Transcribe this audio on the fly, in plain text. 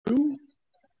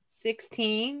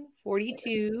16,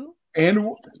 42. And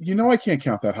I can't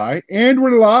count that high. And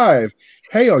we're live.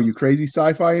 Hey, all you crazy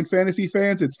sci-fi and fantasy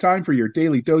fans, it's time for your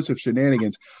daily dose of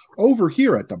shenanigans over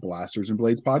here at the Blasters and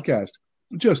Blades podcast.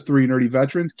 Just three nerdy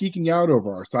veterans geeking out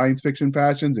over our science fiction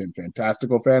passions and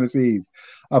fantastical fantasies.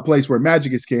 A place where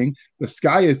magic is king, the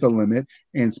sky is the limit,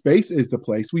 and space is the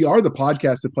place. We are the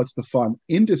podcast that puts the fun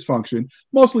in dysfunction.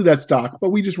 Mostly that's Doc,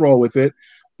 but we just roll with it.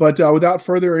 But without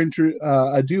further ado,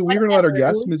 we're going to let our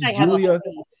guest, Ms. Julia.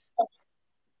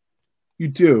 You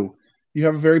do. You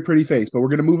have a very pretty face, but we're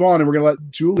going to move on and we're going to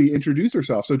let Julie introduce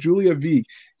herself. So, Julia V,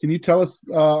 can you tell us,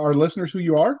 our listeners, who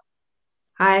you are?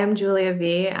 Hi, I'm Julia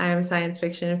V. I'm a science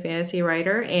fiction and fantasy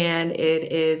writer, and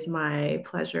it is my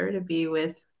pleasure to be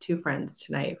with two friends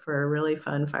tonight for a really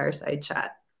fun fireside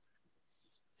chat.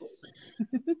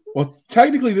 Well,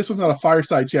 technically, this one's not a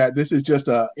fireside chat. This is just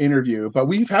an interview, but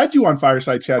we've had you on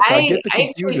fireside chat, so I get the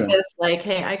confusion. I treat this like,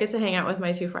 hey, I get to hang out with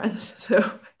my two friends,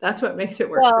 so that's what makes it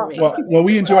work for me. Well,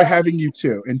 we enjoy having you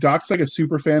too. And Doc's like a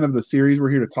super fan of the series we're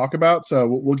here to talk about, so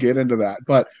we'll get into that.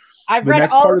 But I've read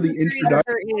next all part of the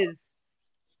introduction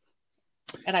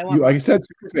and I want like I said,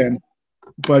 super fan.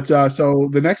 But so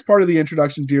the next part of the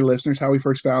introduction, dear listeners, how we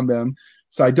first found them.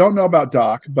 So I don't know about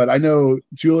Doc, but I know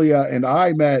Julia and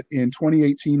I met in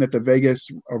 2018 at the Vegas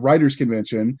Writers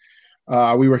Convention.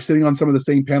 We were sitting on some of the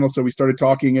same panels, so we started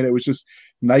talking, and it was just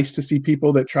nice to see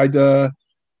people that tried to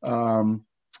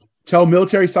tell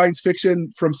military science fiction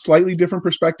from slightly different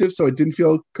perspectives, so it didn't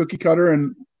feel cookie cutter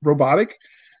and robotic.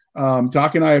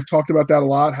 Doc and I have talked about that a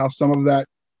lot, how some of that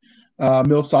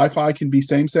mil sci-fi can be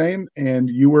same, and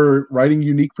you were writing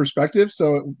unique perspectives,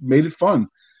 so it made it fun,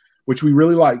 which we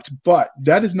really liked. But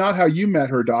that is not how you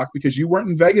met her, Doc, because you weren't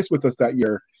in Vegas with us that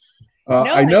year. No,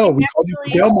 I know we called you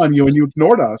for bail money and you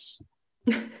ignored us.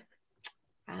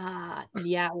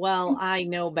 Yeah, well, I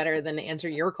know better than to answer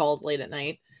your calls late at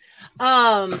night.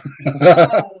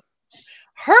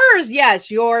 Hers, yes.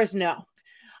 Yours, no.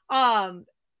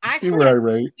 Actually,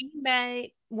 we met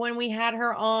when we had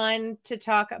her on to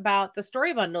talk about the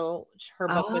story bundle her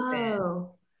book was in.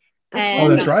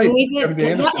 That's right.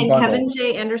 Kevin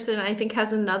J. Anderson, I think,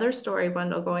 has another story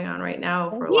bundle going on right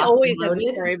now. He always has a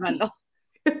story bundle.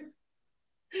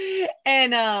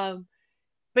 And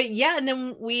but yeah, and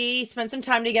then we spent some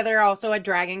time together also at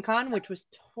Dragon Con, which was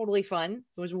totally fun.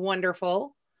 It was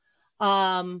wonderful.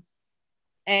 And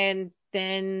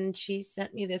then she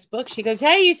sent me this book. She goes,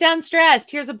 "Hey, you sound stressed.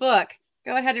 Here's a book.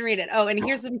 Go ahead and read it. Oh, and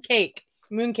here's some cake,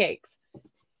 moon cakes.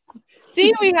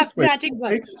 See, we have matching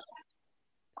books."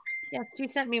 Yeah, she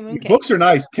sent me moon cake. Books are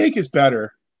nice. Cake is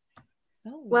better.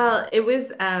 Oh. Well, it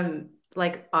was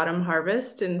like autumn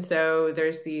harvest, and so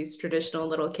there's these traditional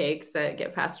little cakes that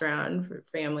get passed around for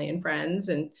family and friends.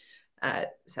 And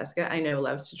Seska, I know,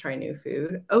 loves to try new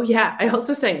food. Oh yeah, I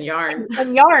also sent yarn.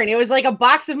 And yarn. It was like a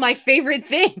box of my favorite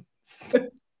things.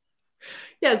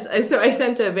 Yes, so I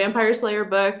sent a Vampire Slayer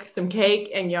book, some cake,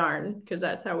 and yarn, because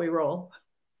that's how we roll.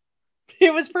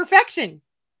 It was perfection.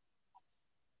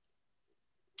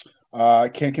 I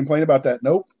can't complain about that.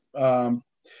 Nope. I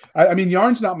mean,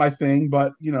 yarn's not my thing,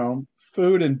 but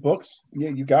food and books, yeah,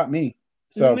 you got me.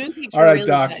 So, all right, really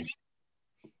Doc. Good.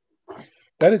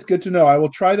 That is good to know. I will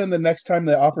try them the next time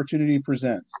the opportunity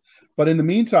presents. But in the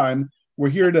meantime, we're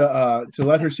here to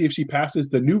let her see if she passes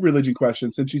the new religion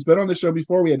question. Since she's been on the show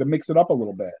before, we had to mix it up a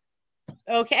little bit.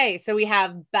 Okay, so we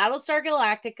have Battlestar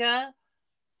Galactica,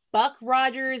 Buck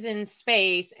Rogers in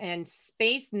Space, and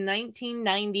Space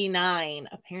 1999.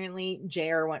 Apparently,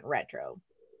 JR went retro.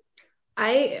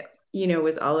 I,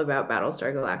 was all about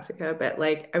Battlestar Galactica, but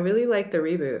I really like the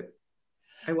reboot.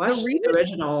 I watched the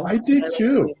original. I did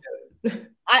too.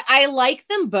 I like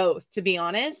them both, to be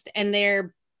honest. And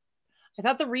I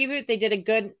thought the reboot, they did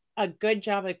a good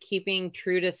job of keeping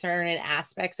true to certain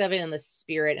aspects of it and the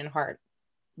spirit and heart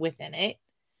within it.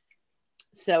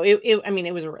 So it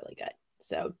was really good.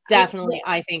 So definitely,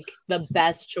 I think the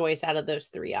best choice out of those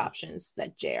three options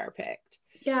that JR picked.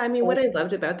 Yeah, I mean, what I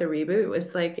loved about the reboot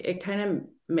was it kind of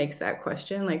makes that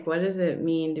question, what does it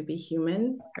mean to be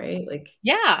human, right?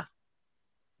 Yeah.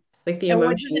 The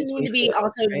emotions. What does it mean to be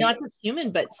also not just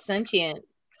human, but sentient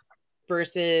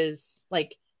versus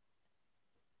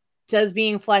does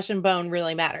being flesh and bone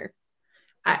really matter?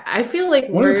 I feel like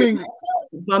we're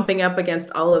bumping up against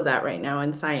all of that right now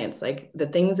in science. The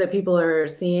things that people are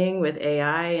seeing with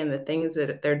AI and the things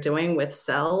that they're doing with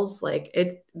cells,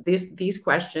 these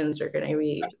questions are going to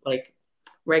be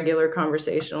regular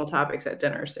conversational topics at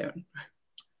dinner soon.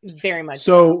 Very much.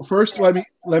 So first, let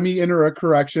me enter a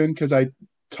correction because I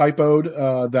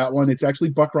typoed that one. It's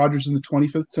actually Buck Rogers in the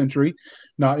 25th century,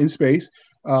 not in space.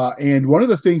 And one of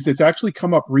the things that's actually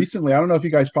come up recently, I don't know if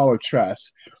you guys follow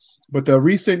chess, But the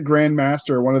recent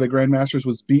grandmaster, one of the grandmasters,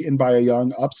 was beaten by a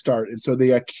young upstart, and so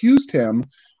they accused him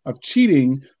of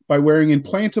cheating by wearing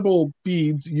implantable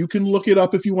beads. You can look it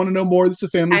up if you want to know more. This is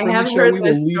a family-friendly show. We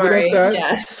will leave it at that.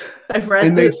 Yes, I've read.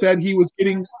 And they said he was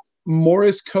getting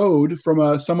Morse code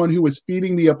from someone who was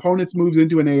feeding the opponent's moves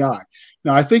into an AI.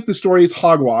 Now, I think the story is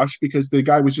hogwash because the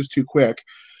guy was just too quick.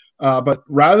 But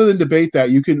rather than debate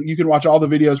that, you can watch all the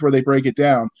videos where they break it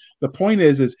down. The point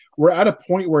is we're at a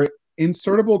point where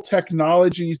insertable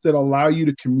technologies that allow you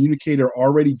to communicate are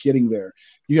already getting there.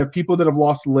 You have people that have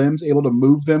lost limbs able to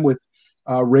move them with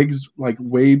rigs like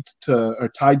waved to or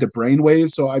tied to brain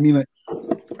waves. So I mean,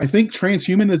 I think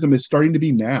transhumanism is starting to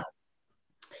be now.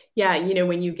 Yeah, you know,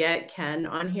 when you get Ken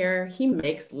on here, he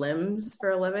makes limbs for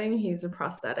a living. He's a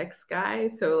prosthetics guy.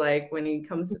 So like when he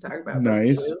comes to talk about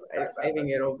nice, I think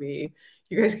it'll be,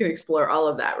 you guys can explore all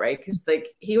of that, right? Because like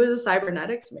he was a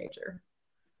cybernetics major.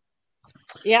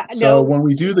 Yeah. So when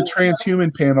we do the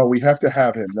transhuman panel, we have to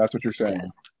have him. That's what you're saying.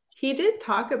 Yes. He did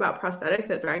talk about prosthetics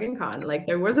at Dragon Con. Like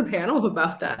there was a panel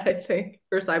about that, I think,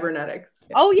 for cybernetics.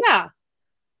 Yeah. Oh yeah.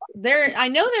 I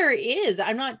know there is.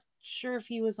 I'm not sure if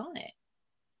he was on it.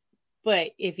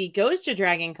 But if he goes to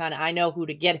Dragon Con, I know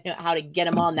how to get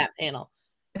him on that panel.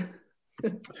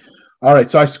 All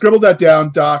right. So I scribbled that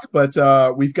down, Doc, but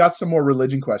we've got some more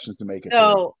religion questions to make it.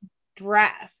 So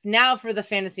now for the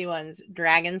fantasy ones,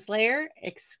 Dragon Slayer,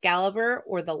 Excalibur,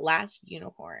 or The Last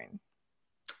Unicorn?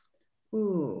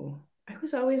 Ooh, I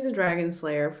was always a Dragon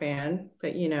Slayer fan,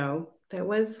 but you know, that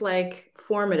was like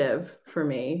formative for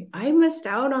me. I missed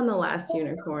out on The Last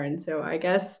Unicorn, so I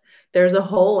guess there's a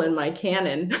hole in my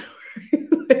canon.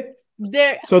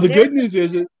 So the good news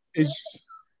is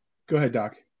go ahead,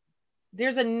 Doc.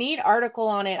 There's a neat article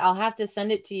on it. I'll have to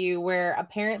send it to you where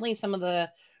apparently some of the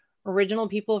original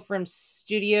people from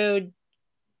Studio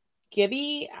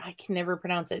Ghibli, I can never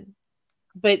pronounce it,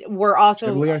 but we're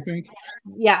also Ghibli, I think.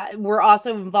 Yeah, we're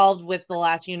also involved with the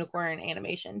Last Unicorn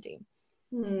animation team.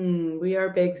 We are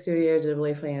big Studio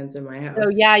Ghibli fans in my house. So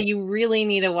yeah, you really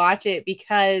need to watch it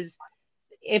because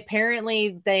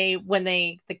apparently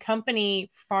the company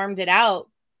farmed it out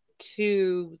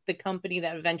to the company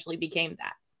that eventually became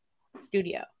that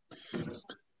studio.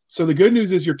 So the good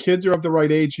news is your kids are of the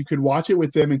right age. You could watch it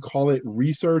with them and call it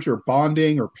research or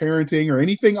bonding or parenting or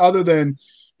anything other than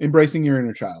embracing your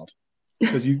inner child.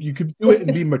 Because you could do it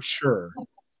and be mature.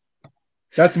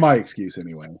 That's my excuse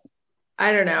anyway.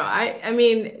 I don't know. I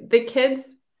mean, the kids,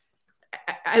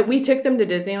 we took them to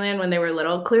Disneyland when they were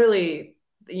little. Clearly,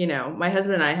 you know, my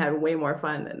husband and I had way more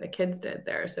fun than the kids did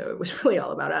there. So it was really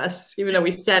all about us, even though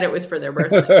we said it was for their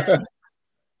birthday.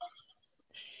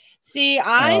 See,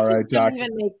 I don't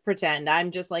even make pretend.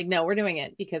 I'm just like, no, we're doing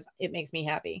it because it makes me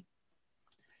happy.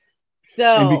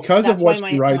 So, and because of what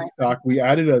she writes, Doc, we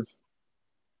added a.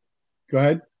 Go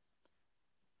ahead.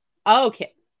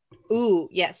 Okay. Ooh,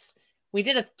 yes. We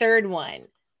did a third one.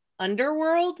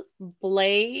 Underworld,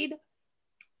 Blade,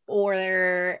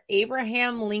 or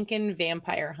Abraham Lincoln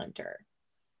Vampire Hunter.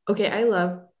 Okay, I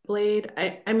love Blade.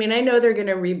 I mean, I know they're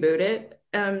gonna reboot it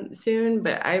soon,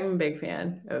 but I'm a big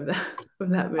fan of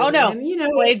that movie. Oh no, and, you know,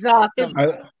 Blade's awesome.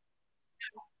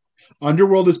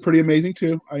 Underworld is pretty amazing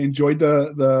too. I enjoyed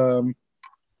the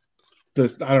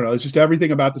I don't know, it's just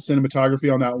everything about the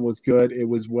cinematography on that one was good. It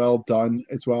was well done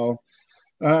as well.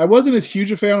 I wasn't as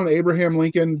huge a fan on Abraham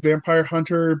Lincoln Vampire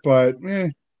Hunter, but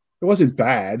it wasn't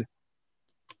bad.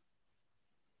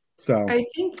 So I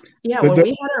think, when we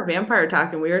had our vampire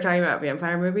talk and we were talking about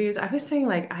vampire movies, I was saying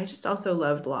like I just also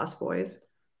loved Lost Boys.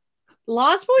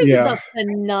 Lost Boys is a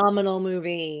phenomenal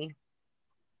movie.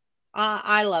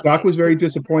 I love it. Doc was very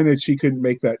disappointed she couldn't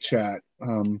make that chat.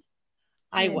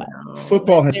 I was.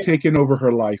 Football has taken over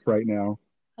her life right now.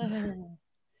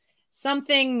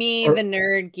 Something the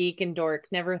nerd, geek, and dork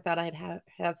never thought I'd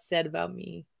have said about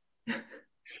me.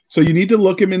 So you need to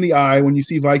look him in the eye when you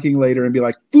see Viking later and be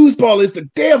like, foosball is the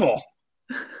devil.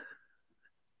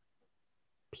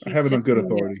 I have it on good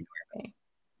authority.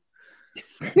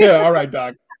 Yeah, all right,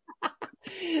 Doc.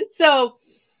 So,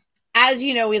 as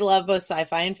you know, we love both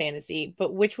sci-fi and fantasy,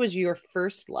 but which was your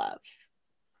first love?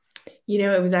 You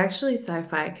know, it was actually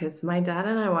sci-fi because my dad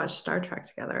and I watched Star Trek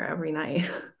together every night.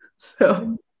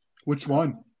 So, which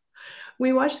one?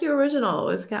 We watched the original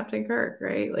with Captain Kirk,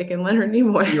 right? Like in Leonard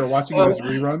Nimoy. You were watching it as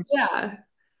reruns? Yeah.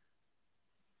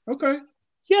 Okay.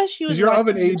 Yeah, she was. You're of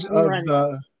an age of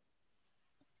the.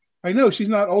 I know she's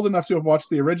not old enough to have watched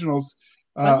the originals.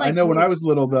 I know when I was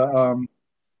little,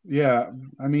 yeah.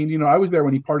 I mean, you know, I was there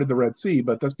when he parted the Red Sea,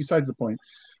 but that's besides the point.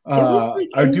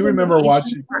 I do remember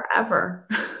watching forever.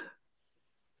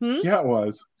 Yeah, it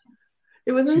was.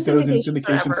 It was in She said it was in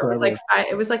syndication syndication forever. It was like forever.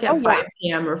 it was like at 5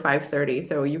 p.m. or 5:30,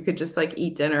 so you could just like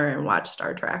eat dinner and watch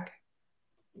Star Trek.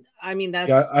 I mean, Yeah,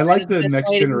 that's I kind like of the the best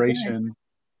Next way to eat dinner. Generation.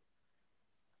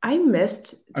 I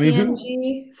missed I mean, who?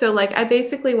 TNG. So like I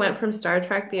basically went from Star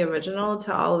Trek the original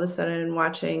to all of a sudden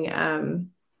watching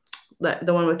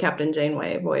the one with Captain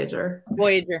Janeway, Voyager.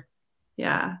 Voyager.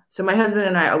 Yeah. So my husband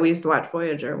and I always watched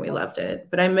Voyager and we loved it.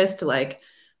 But I missed like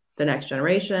The Next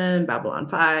Generation, Babylon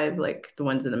 5, like the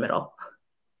ones in the middle.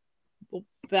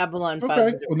 Babylon 5.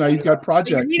 Okay. Well, now you've got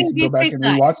projects. You can go back and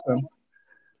rewatch them.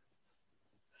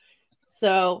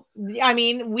 So, I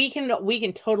mean, we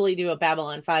can totally do a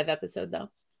Babylon 5 episode, though.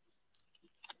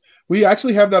 We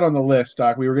actually have that on the list,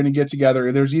 Doc. We were going to get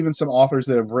together. There's even some authors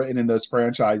that have written in those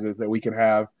franchises that we can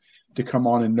have to come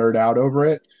on and nerd out over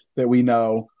it that we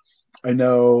know. I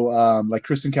know, like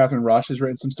Kristen Catherine Rush has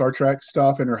written some Star Trek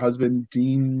stuff, and her husband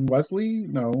Dean Wesley.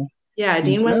 No, yeah,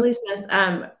 Dean Wesley Smith.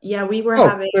 Yeah, we were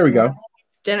having there we go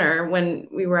dinner when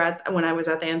I was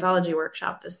at the anthology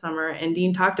workshop this summer, and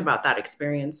Dean talked about that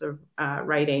experience of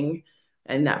writing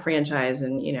and that franchise,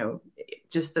 and you know,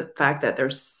 just the fact that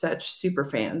there's such super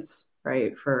fans,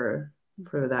 right? For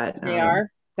that, they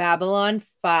are. Babylon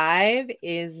 5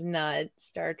 is not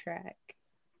Star Trek.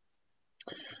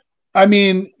 I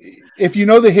mean, if you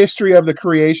know the history of the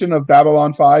creation of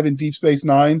Babylon 5 and Deep Space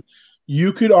Nine,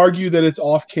 you could argue that it's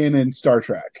off canon Star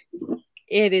Trek.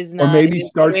 It is not. Or maybe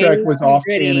Star Trek was off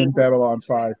canon Babylon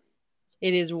 5.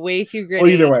 It is way too gritty.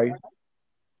 Well, either way,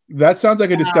 that sounds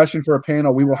like a discussion for a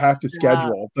panel we will have to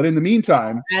schedule. But in the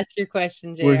meantime, ask your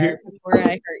question, JR, before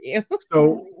I hurt you.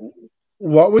 So,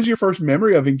 what was your first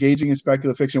memory of engaging in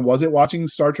speculative fiction? Was it watching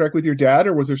Star Trek with your dad,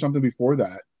 or was there something before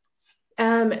that?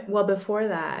 Well, before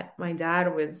that, my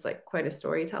dad was like quite a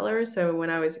storyteller. So when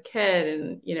I was a kid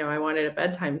and, you know, I wanted a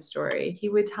bedtime story, he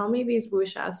would tell me these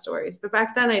wuxia stories. But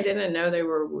back then I didn't know they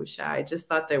were wuxia. I just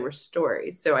thought they were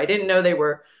stories. So I didn't know they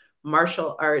were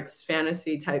martial arts,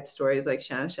 fantasy type stories like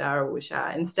xianxia or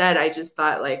wuxia. Instead, I just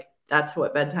thought like that's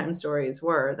what bedtime stories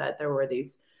were, that there were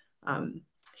these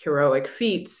heroic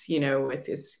feats, you know, with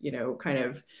this, you know, kind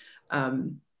of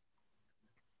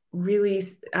really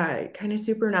kind of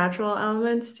supernatural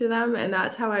elements to them, and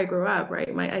that's how I grew up,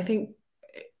 right? I think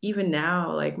even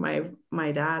now, like my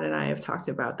dad and I have talked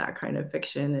about that kind of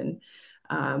fiction,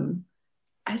 and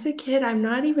as a kid, I'm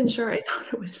not even sure I thought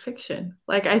it was fiction.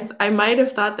 Like I might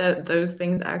have thought that those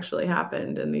things actually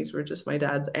happened, and these were just my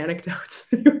dad's anecdotes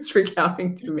that he was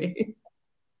recounting to me.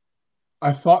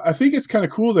 I think it's kind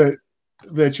of cool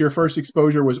that your first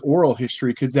exposure was oral history,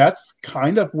 because that's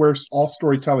kind of where all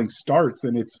storytelling starts,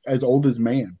 and it's as old as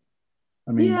man.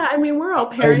 I mean, yeah, I mean, we're all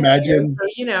parents here, so,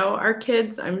 you know, our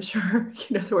kids, I'm sure, you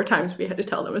know, there were times we had to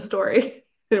tell them a story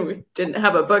and we didn't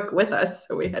have a book with us,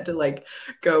 so we had to like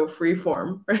go free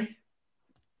form, right?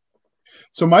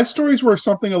 So my stories were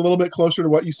something a little bit closer to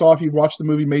what you saw if you watched the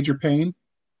movie Major Payne,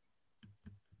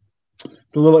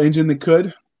 The Little Engine That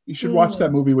Could. You should watch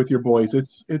that movie with your boys.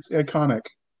 It's iconic.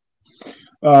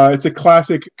 It's a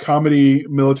classic comedy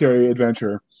military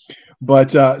adventure.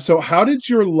 But so how did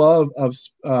your love of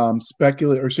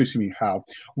speculative, or excuse me,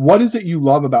 what is it you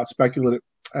love about speculative,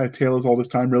 tale is all this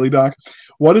time, really, Doc?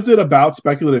 What is it about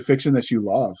speculative fiction that you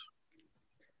love?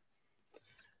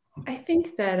 I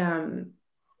think that,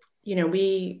 you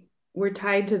know, we're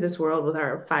tied to this world with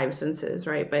our five senses,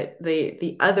 right? But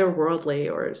the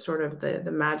otherworldly, or sort of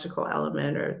the magical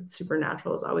element or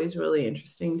supernatural, is always really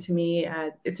interesting to me.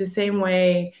 It's the same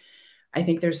way. I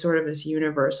think there's sort of this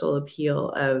universal appeal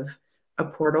of a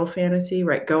portal fantasy,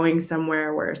 right? Going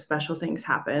somewhere where special things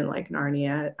happen, like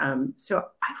Narnia. So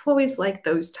I've always liked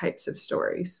those types of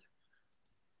stories.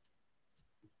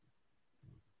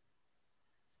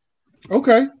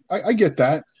 Okay, I get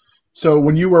that. So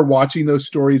when you were watching those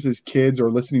stories as kids, or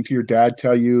listening to your dad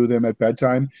tell you them at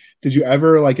bedtime, did you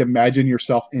ever like imagine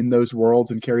yourself in those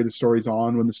worlds and carry the stories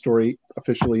on when the story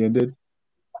officially ended?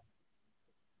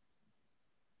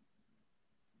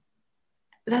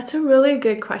 That's a really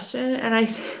good question. And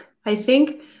I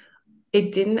think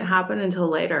it didn't happen until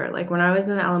later. Like when I was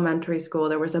in elementary school,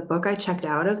 there was a book I checked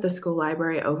out of the school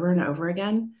library over and over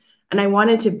again. And I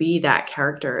wanted to be that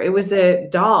character. It was a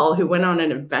doll who went on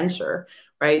an adventure,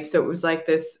 right? So it was like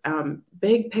this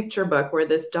big picture book where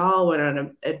this doll went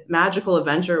on a magical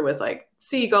adventure with like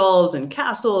seagulls and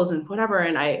castles and whatever.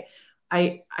 And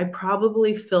I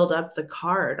probably filled up the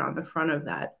card on the front of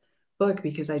that book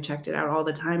because I checked it out all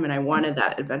the time and I wanted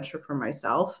that adventure for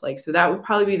myself. Like, so that would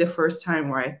probably be the first time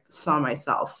where I saw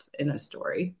myself in a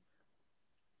story.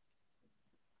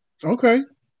 Okay.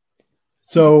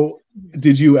 So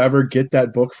did you ever get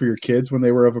that book for your kids when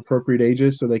they were of appropriate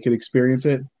ages so they could experience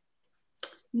it?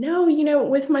 No,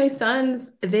 with my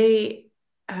sons, they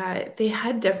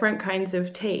had different kinds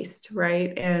of taste,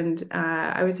 right? And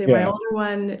I would say my Yeah. older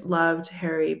one loved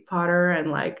Harry Potter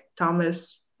and like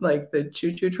Thomas, like the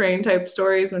Choo Choo Train type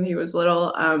stories when he was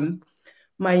little.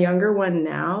 My younger one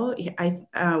now,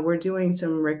 we're doing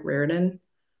some Rick Riordan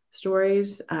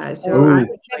stories, so I'm Oh, Oh,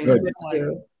 that's enjoying a good. good those one.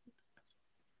 too.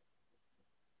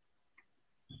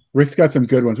 Rick's got some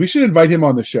good ones. We should invite him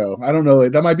on the show. I don't know.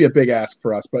 That might be a big ask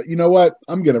for us, but you know what?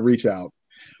 I'm going to reach out.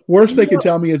 Worst You they could know,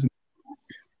 tell me is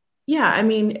Yeah, I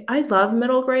mean, I love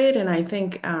middle grade, and I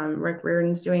think Rick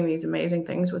Riordan's doing these amazing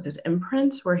things with his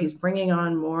imprints, where he's bringing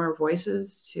on more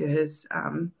voices to his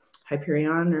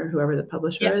Hyperion or whoever the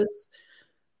publisher Yep. is.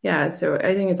 Yeah, so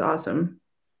I think it's awesome.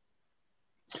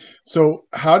 so.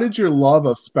 How did your love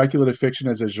of speculative fiction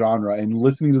as a genre and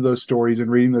listening to those stories and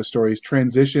reading those stories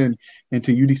transition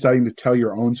into you deciding to tell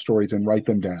your own stories and write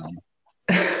them down?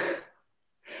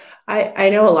 I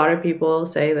know a lot of people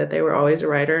say that they were always a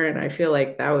writer, and I feel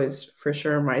like that was for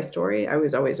sure my story. I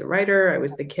was always a writer. I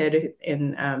was the kid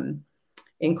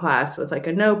in class with like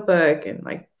a notebook and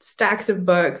like stacks of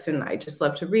books, and I just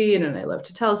love to read and I love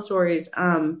to tell stories.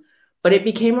 But it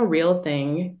became a real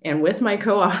thing, and with my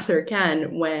co-author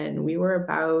Ken when we were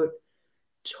about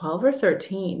 12 or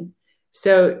 13.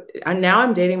 So now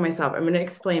I'm dating myself. I'm going to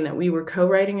explain that we were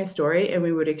co-writing a story and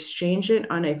we would exchange it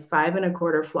on a 5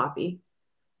 1/4 floppy.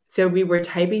 So we were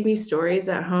typing these stories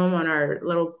at home on our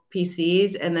little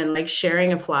PCs and then like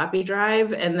sharing a floppy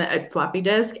drive and a floppy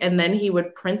disk. And then he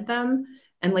would print them.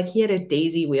 And like he had a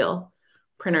daisy wheel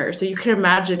printer. So you can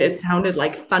imagine it sounded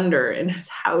like thunder in his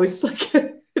house, like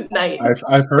at night,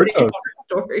 I've heard putting those.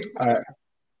 stories. I,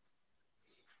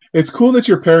 it's cool that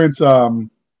your parents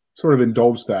sort of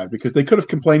indulged that because they could have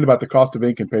complained about the cost of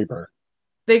ink and paper.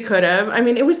 They could have. I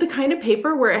mean, it was the kind of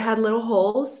paper where it had little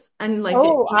holes and like it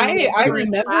Oh, made I for a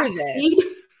remember track this. speed.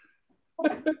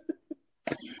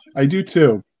 I do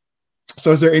too.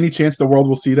 So, is there any chance the world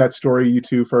will see that story you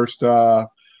two first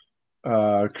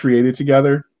created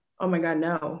together? Oh my God,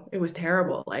 no. It was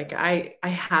terrible. Like I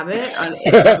have it on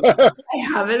I I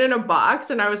have it in a box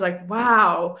and I was like,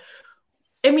 wow.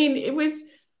 I mean, it was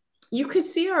you could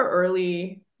see our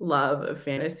early love of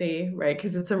fantasy, right?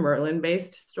 Because it's a Merlin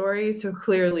based story. So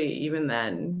clearly, even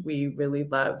then, we really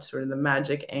loved sort of the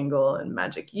magic angle and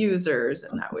magic users,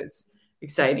 and that was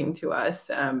exciting to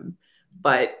us.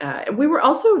 But we were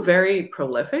also very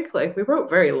prolific. Like we wrote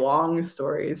very long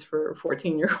stories for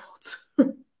 14-year-olds.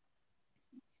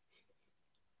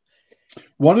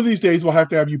 One of these days, we'll have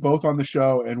to have you both on the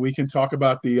show, and we can talk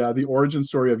about the origin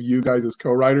story of you guys as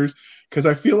co-writers, because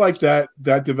I feel like that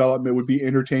development would be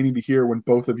entertaining to hear when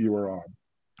both of you are on.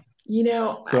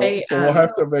 So I we'll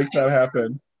have to make that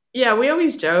happen. yeah, we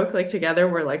always joke like together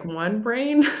we're like one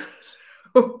brain.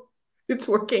 So it's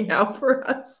working out for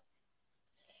us.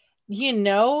 It would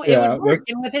Yeah, work.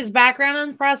 And with his background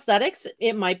in prosthetics,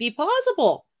 it might be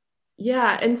plausible.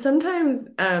 Yeah, and sometimes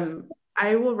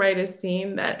I will write a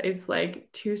scene that is like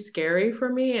too scary for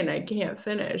me and I can't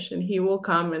finish and he will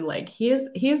come and like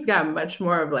he's got much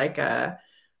more of like a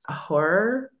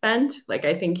horror bent. Like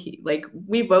I think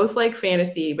we both like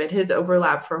fantasy, but his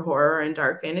overlap for horror and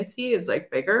dark fantasy is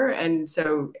like bigger and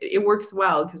so it works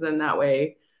well because then that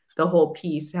way the whole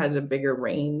piece has a bigger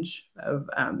range of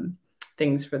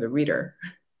things for the reader.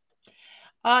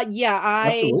 Yeah,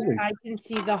 absolutely. I can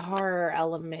see the horror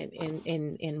element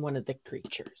in one of the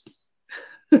creatures.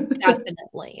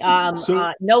 Definitely.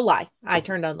 So No lie. I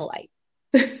turned on the light.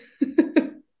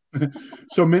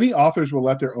 so many authors will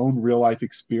let their own real life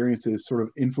experiences sort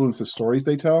of influence the stories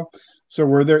they tell. So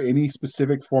were there any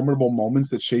specific formidable moments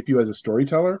that shape you as a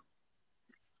storyteller?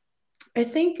 I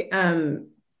think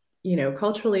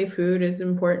culturally food is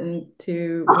important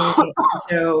to me.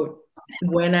 So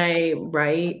when I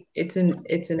write, it's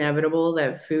inevitable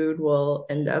that food will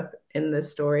end up in the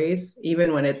stories,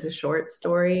 even when it's a short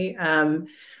story.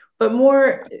 But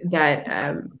more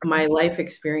that my life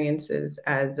experiences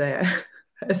as a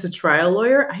as a trial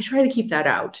lawyer, I try to keep that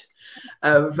out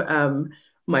of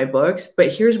my books.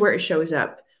 But here's where it shows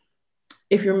up.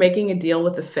 If you're making a deal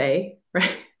with the Fae,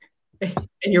 right?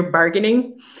 And you're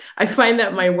bargaining, I find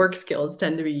that my work skills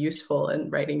tend to be useful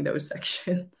in writing those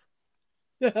sections.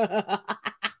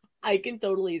 I can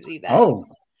totally see that. Oh,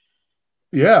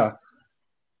 yeah.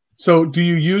 So do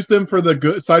you use them for the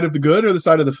good side of the good or the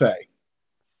side of the Fae?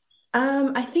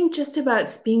 I think just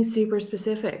about being super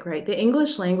specific, right? The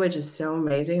English language is so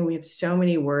amazing. We have so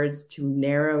many words to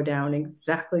narrow down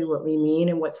exactly what we mean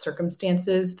and what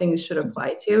circumstances things should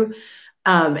apply to.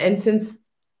 And since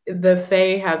the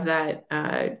Fae have that,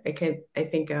 I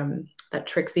think that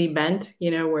tricksy bent,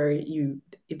 where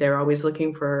they're always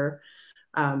looking for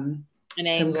some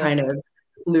kind of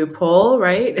loophole,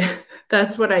 right?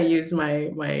 That's what I use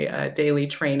my daily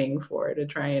training for, to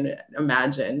try and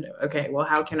imagine, okay, well,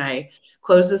 how can I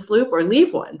close this loop or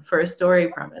leave one for a story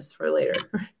premise for later?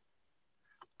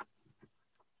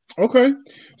 Okay.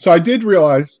 So I did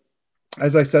realize,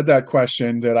 as I said that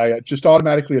question, that I just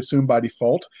automatically assumed by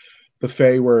default the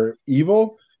Fae were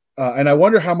evil. And I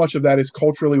wonder how much of that is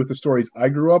culturally with the stories I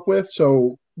grew up with.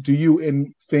 So do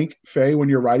you think Fae, when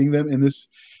you're writing them in this,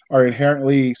 are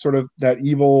inherently sort of that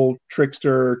evil,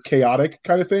 trickster, chaotic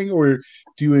kind of thing? Or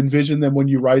do you envision them when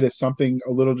you write as something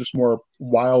a little just more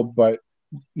wild, but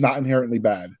not inherently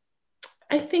bad?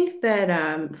 I think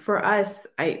that for us,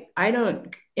 I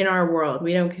don't, in our world,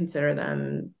 we don't consider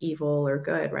them evil or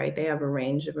good, right? They have a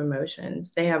range of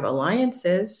emotions. They have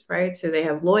alliances, right? So they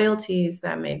have loyalties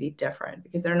that may be different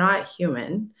because they're not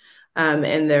human,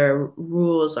 and their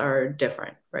rules are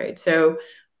different, right? So,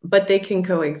 but they can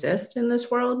coexist in this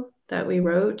world that we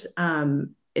wrote.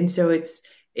 And so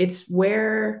it's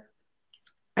where,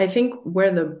 I think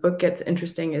where the book gets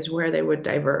interesting is where they would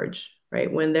diverge,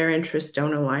 right? When their interests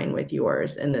don't align with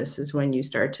yours. And this is when you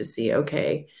start to see,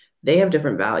 okay, they have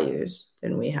different values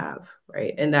than we have,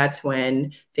 right? And that's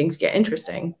when things get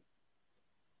interesting.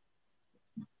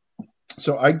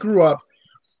 So I grew up,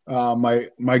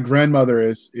 my grandmother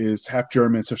is half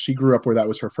German, so she grew up where that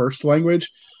was her first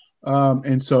language.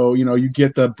 And so, you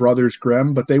get the Brothers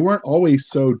Grimm, but they weren't always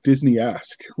so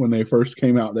Disney-esque when they first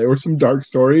came out. They were some dark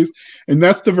stories, and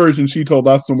that's the version she told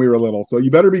us when we were little. So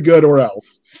you better be good or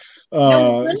else.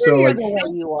 So you're the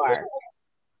way you are.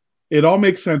 It all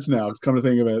makes sense now, come to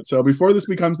think of it. So before this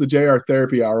becomes the JR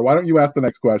Therapy Hour, why don't you ask the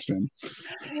next question?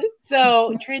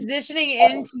 So transitioning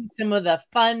into some of the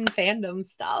fun fandom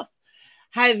stuff,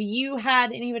 have you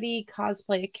had anybody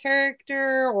cosplay a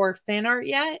character or fan art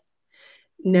yet?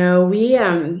 No,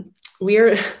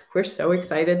 we're so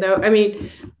excited though. I mean,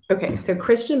 okay, so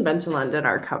Christian Bentalon did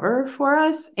our cover for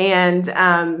us, and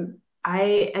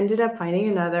I ended up finding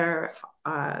another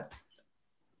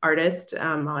artist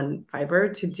on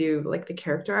Fiverr to do like the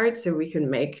character art, so we can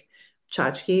make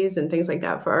tchotchkes and things like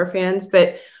that for our fans.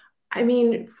 But I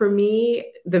mean, for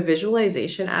me, the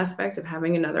visualization aspect of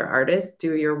having another artist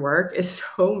do your work is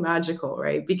so magical,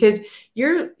 right? Because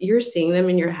you're seeing them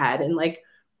in your head, and like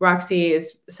Roxy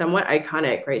is somewhat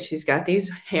iconic, right? She's got these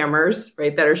hammers,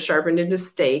 right, that are sharpened into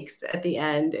stakes at the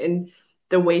end, and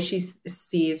the way she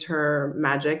sees her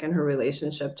magic and her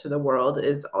relationship to the world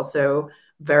is also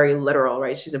very literal,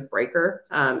 right? She's a breaker,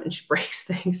 and she breaks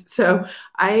things. So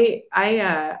I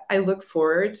look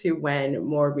forward to when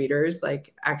more readers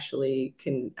like actually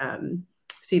can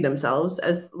see themselves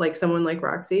as like someone like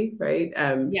Roxy, right?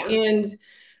 Yeah. And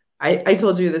I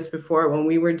told you this before, when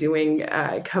we were doing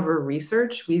cover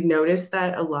research, we noticed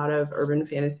that a lot of urban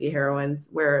fantasy heroines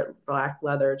wear black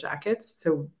leather jackets.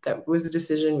 So that was a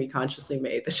decision we consciously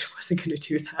made, that she wasn't going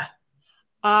to do that.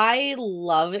 I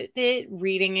loved it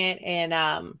reading it, and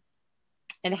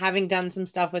having done some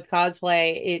stuff with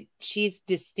cosplay, she's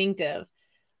distinctive.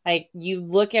 Like you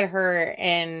look at her,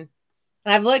 and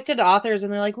I've looked at authors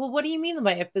and they're like, well, what do you mean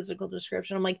by a physical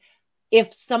description? I'm like,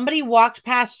 if somebody walked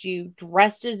past you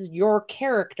dressed as your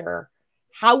character,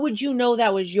 how would you know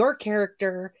that was your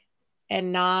character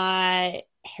and not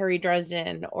Harry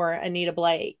Dresden or Anita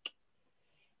Blake?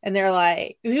 And they're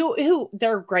like, who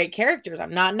they're great characters.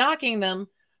 I'm not knocking them,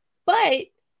 but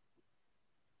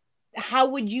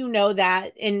how would you know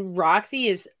that? And Roxy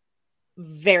is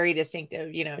very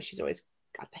distinctive. She's always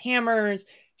got the hammers.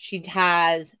 She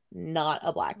has not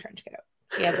a black trench coat.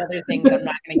 She has other things I'm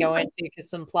not going to go into because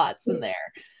some plots in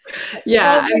there.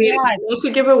 Yeah, I mean, not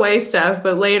to give away stuff,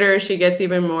 but later she gets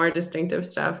even more distinctive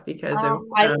stuff because of.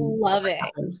 I love it.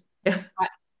 Yeah.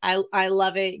 I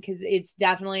love it because it's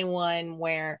definitely one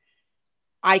where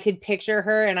I could picture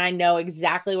her and I know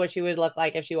exactly what she would look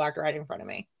like if she walked right in front of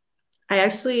me. I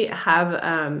actually have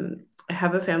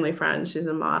a family friend. She's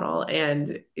a model,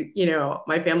 and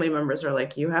my family members are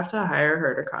like, you have to hire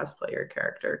her to cosplay your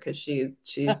character because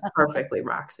she's perfectly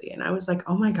Roxy. And I was like,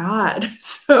 oh my God.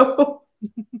 So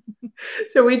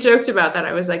we joked about that.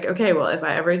 I was like, okay, well, if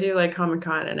I ever do like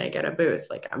Comic-Con and I get a booth,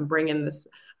 like I'm bringing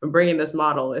this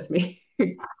model with me.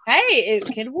 Hey, it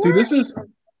can work. See, this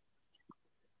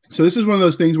is one of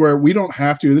those things where we don't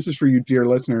have to, this is for you, dear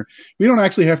listener, we don't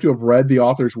actually have to have read the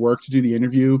author's work to do the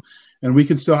interview, and we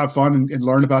can still have fun and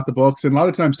learn about the books. And a lot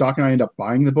of times Doc and I end up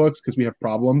buying the books because we have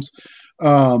problems.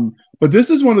 But this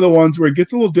is one of the ones where it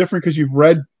gets a little different because you've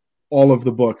read all of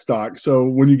the books, Doc. So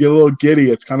when you get a little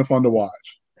giddy, it's kind of fun to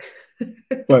watch.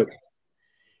 But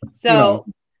so,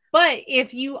 but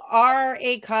if you are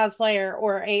a cosplayer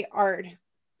or a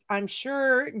I'm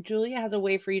sure Julia has a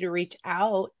way for you to reach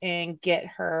out and get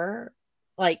her,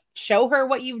 like, show her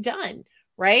what you've done,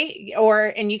 right?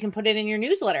 And you can put it in your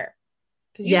newsletter.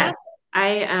 Yes,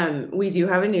 we do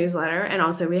have a newsletter, and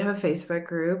also we have a Facebook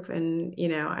group, and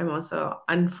I'm also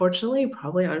unfortunately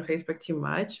probably on Facebook too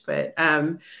much, but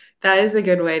that is a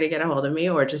good way to get a hold of me,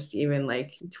 or just even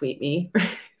like tweet me.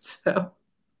 So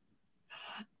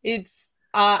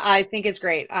I think it's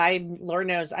great. Lord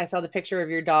knows, I saw the picture of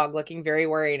your dog looking very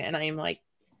worried, and I'm like,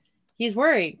 he's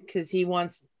worried because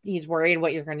he's worried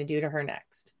what you're going to do to her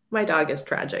next. My dog is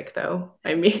tragic, though.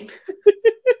 I mean,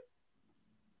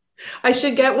 I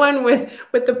should get one with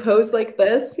the pose like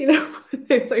this,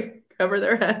 they like cover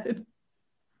their head.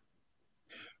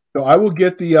 So I will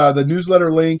get the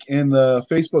newsletter link and the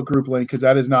Facebook group link, because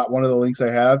that is not one of the links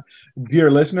I have,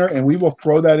 dear listener, and we will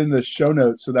throw that in the show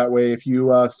notes, so that way if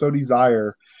you so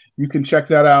desire, you can check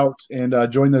that out and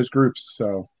join those groups.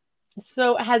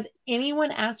 So has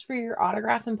anyone asked for your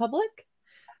autograph in public?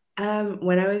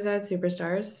 When I was at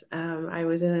Superstars, I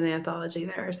was in an anthology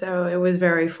there, so it was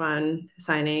very fun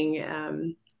signing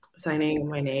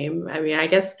my name. I mean, I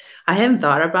guess I hadn't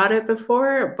thought about it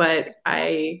before, but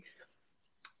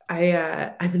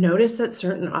I've noticed that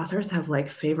certain authors have like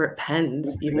favorite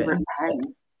pens, even.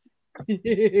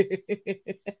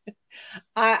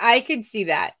 I could see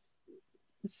that.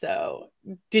 So,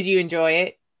 did you enjoy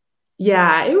it?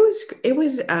 Yeah, it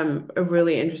was a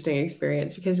really interesting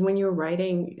experience, because when you're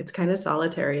writing, it's kind of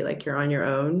solitary, like you're on your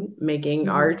own making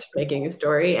art, making a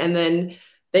story, and then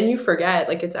you forget,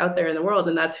 like, it's out there in the world,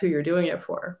 and that's who you're doing it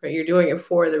for, right? You're doing it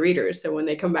for the readers. So when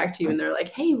they come back to you and they're like,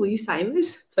 "Hey, will you sign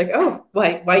this?" It's like, "Oh,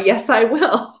 why, yes, I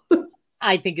will."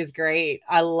 I think it's great.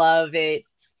 I love it.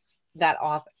 That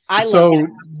author.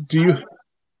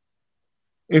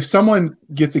 If someone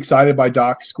gets excited by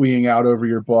Doc squeeing out over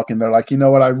your book and they're like, you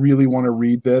know what, I really want to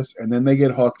read this, and then they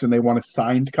get hooked and they want a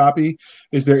signed copy,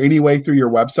 is there any way through your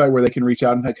website where they can reach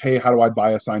out and like, hey, how do I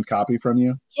buy a signed copy from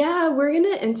you? Yeah, we're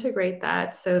going to integrate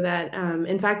that, so that,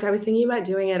 in fact, I was thinking about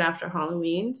doing it after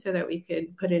Halloween, so that we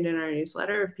could put it in our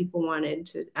newsletter if people wanted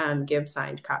to give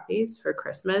signed copies for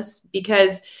Christmas,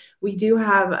 because we do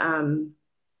have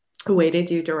a way to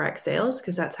do direct sales,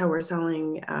 because that's how we're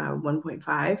selling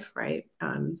 1.5, right?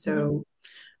 So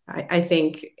I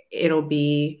think it'll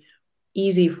be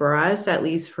easy for us, at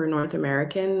least for North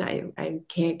American. I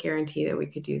can't guarantee that we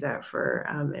could do that for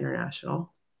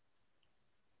international.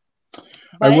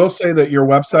 I will say that your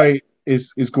website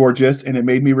is gorgeous, and it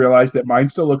made me realize that mine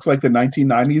still looks like the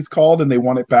 1990s called, and they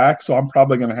want it back. So I'm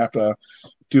probably going to have to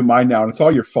do mine now, and it's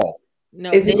all your fault. No,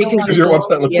 is it because your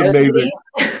website looks amazing?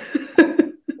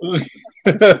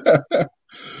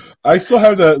 I still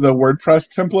have the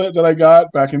WordPress template that I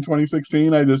got back in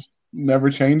 2016. I just never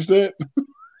changed it.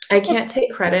 I can't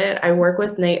take credit. I work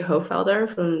with Nate Hofelder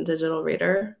from Digital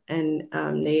Reader, and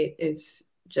Nate is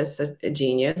just a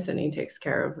genius, and he takes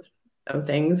care of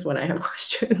things when I have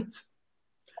questions.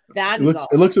 It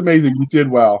looks amazing. You did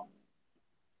well.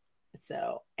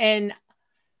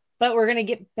 But we're gonna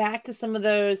get back to some of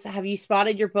those. Have you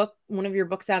spotted one of your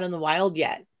books out in the wild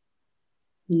yet?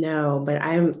 No, but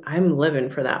I'm living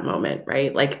for that moment,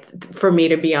 right? Like, for me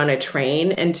to be on a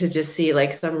train and to just see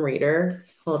like some reader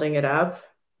holding it up,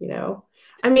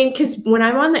 I mean, because when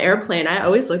I'm on the airplane, I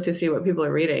always look to see what people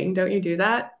are reading. Don't you do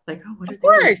that? Like, oh, what are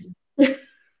they reading?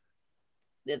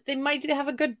 They might have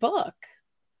a good book.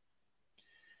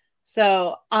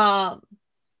 So,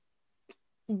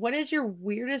 what is your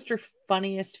weirdest or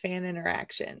funniest fan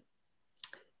interaction?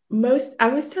 I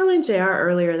was telling JR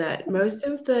earlier that most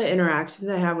of the interactions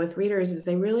I have with readers is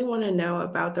they really want to know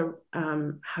about the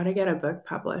how to get a book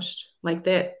published. Like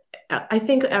that, I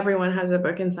think everyone has a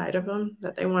book inside of them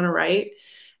that they want to write.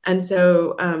 And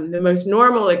so the most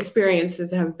normal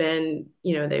experiences have been,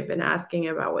 they've been asking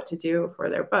about what to do for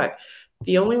their book.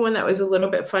 The only one that was a little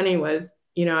bit funny was,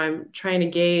 I'm trying to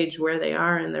gauge where they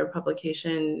are in their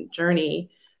publication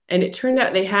journey. And it turned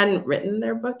out they hadn't written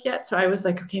their book yet. So I was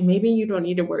like, okay, maybe you don't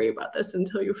need to worry about this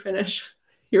until you finish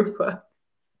your book.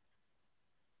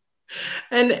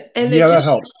 And yeah, that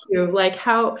helps. Like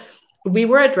how we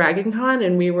were at Dragon Con,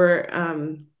 and we were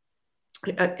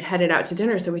headed out to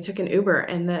dinner. So we took an Uber,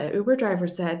 and the Uber driver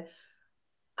said,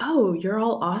 "Oh, you're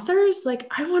all authors? Like,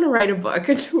 I want to write a book."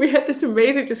 And so we had this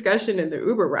amazing discussion in the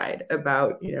Uber ride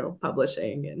about,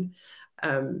 publishing and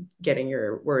getting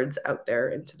your words out there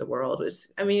into the world.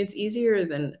 It's easier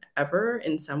than ever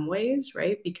in some ways,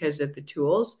 right? Because of the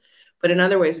tools, but in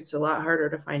other ways, it's a lot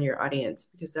harder to find your audience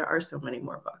because there are so many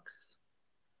more books.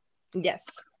 Yes.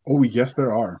 Oh, yes,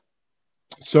 there are.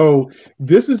 So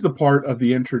this is the part of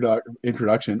the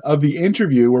introduction of the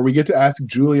interview where we get to ask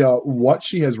Julia what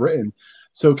she has written.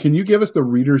 So can you give us the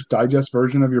Reader's Digest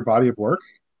version of your body of work?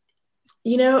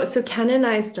 So Ken and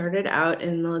I started out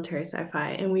in military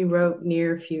sci-fi, and we wrote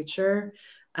Near Future.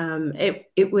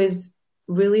 It was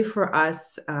really for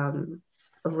us a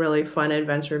really fun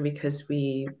adventure because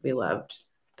we loved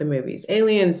the movies.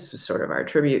 Aliens was sort of our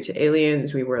tribute to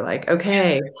Aliens. We were like,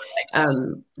 okay,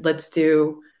 let's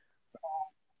do.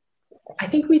 I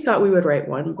think we thought we would write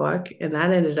one book, and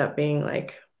that ended up being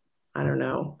like, I don't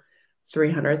know,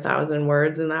 300,000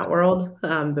 words in that world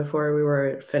before we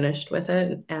were finished with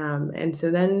it. And so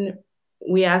then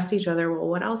we asked each other, well,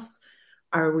 what else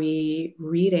are we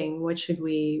reading? What should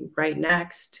we write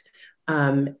next?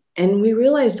 And we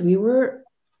realized we were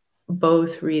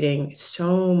both reading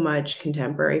so much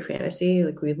contemporary fantasy.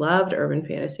 Like, we loved urban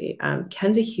fantasy.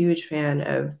 Ken's a huge fan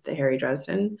of the Harry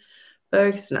Dresden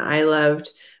books, and I loved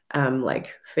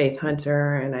like Faith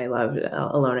Hunter, and I loved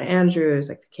Alona Andrews,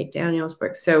 like the Kate Daniels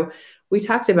books. So we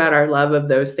talked about our love of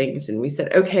those things, and we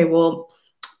said, okay, well,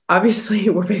 obviously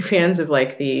we're big fans of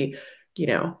like the,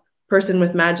 person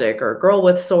with magic or girl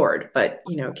with sword, but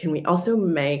can we also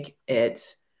make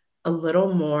it a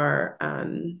little more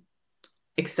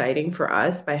exciting for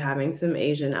us by having some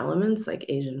Asian elements, like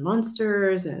Asian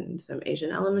monsters and some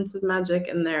Asian elements of magic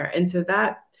in there? And so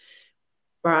that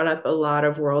brought up a lot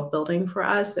of world building for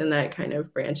us, and that kind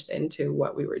of branched into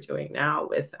what we were doing now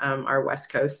with our West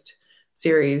Coast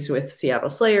series with Seattle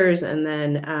Slayers. And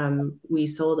then we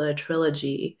sold a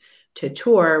trilogy to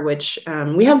Tor, which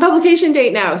we have a publication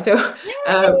date now. So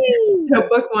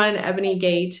book one, Ebony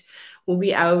Gate, will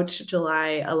be out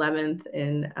July 11th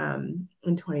in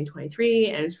 2023.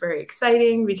 And it's very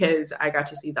exciting because I got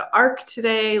to see the ARC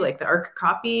today, like the ARC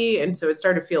copy. And so it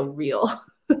started to feel real.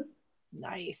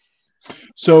 Nice.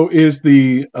 So is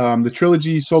the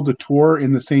trilogy sold to Tor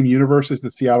in the same universe as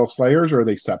the Seattle Slayers, or are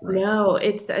they separate? No,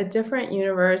 it's a different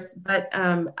universe, but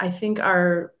I think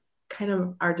our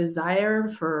desire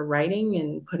for writing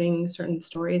and putting certain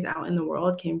stories out in the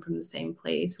world came from the same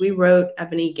place. We wrote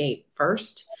Ebony Gate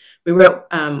first. We wrote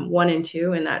 1 and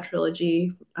 2 in that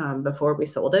trilogy before we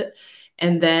sold it.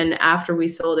 And then after we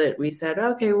sold it, we said,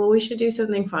 okay, well, we should do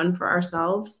something fun for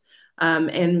ourselves.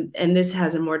 And this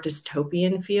has a more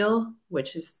dystopian feel,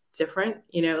 which is different.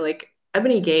 Like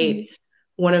Ebony Gate,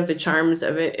 one of the charms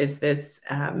of it is this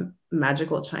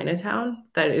magical Chinatown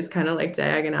that is kind of like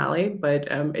Diagon Alley, but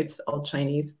it's all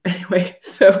Chinese anyway.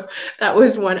 So that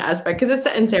was one aspect, because it's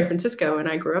set in San Francisco and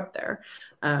I grew up there.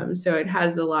 So it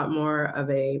has a lot more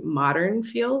of a modern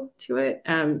feel to it.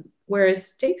 Whereas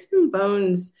Stakes and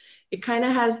Bones, it kind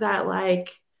of has that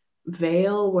like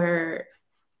veil where,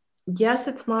 yes,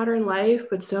 it's modern life,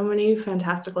 but so many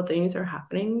fantastical things are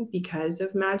happening because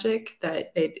of magic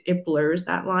that it blurs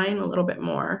that line a little bit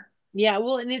more. Yeah,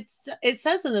 well, and it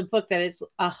says in the book that it's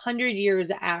 100 years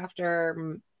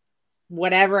after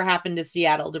whatever happened to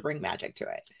Seattle to bring magic to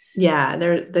it. Yeah,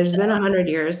 there's been 100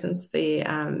 years since the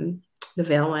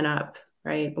veil went up,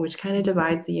 right? Which kind of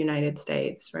divides the United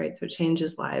States, right? So it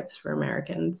changes lives for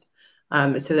Americans,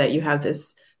 so that you have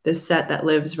this set that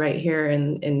lives right here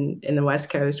in the West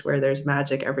Coast where there's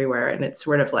magic everywhere, and it's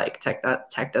sort of like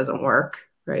tech doesn't work,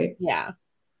 right? Yeah.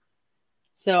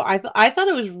 So I thought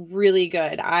it was really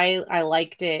good. I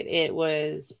liked it.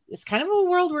 It's kind of a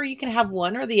world where you can have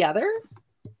one or the other,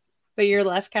 but you're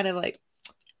left kind of like,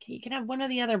 okay, you can have one or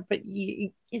the other, but you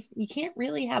can't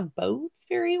really have both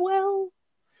very well.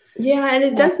 Yeah, and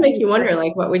it does make you wonder,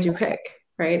 like, what would you pick,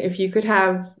 right? If you could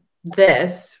have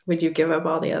this, would you give up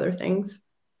all the other things?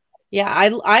 Yeah,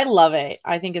 I love it.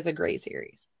 I think it's a great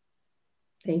series.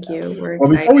 Thank you.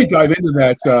 Well, before we dive into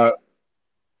that,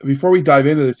 before we dive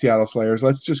into the Seattle Slayers,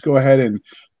 let's just go ahead and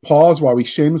pause while we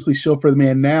shamelessly shill for the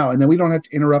man now, and then we don't have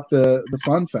to interrupt the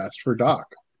fun fest for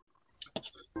Doc.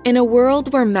 In a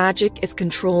world where magic is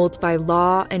controlled by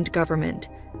law and government,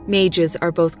 mages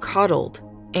are both coddled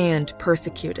and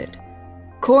persecuted.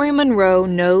 Corey Monroe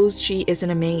knows she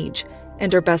isn't a mage,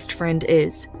 and her best friend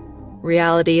is.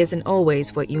 Reality isn't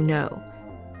always what you know.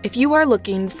 If you are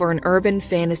looking for an urban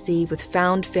fantasy with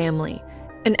found family,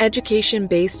 an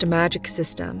education-based magic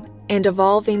system, and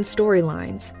evolving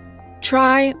storylines,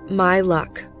 try My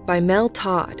Luck by Mel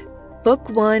Todd, book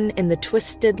 1 in the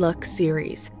Twisted Luck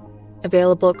series,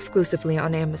 available exclusively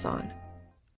on Amazon.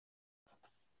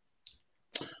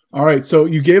 All right, so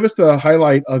you gave us the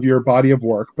highlight of your body of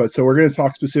work, but so we're going to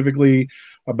talk specifically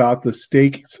about the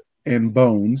Stakes and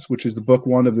Bones, which is the book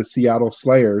 1 of the Seattle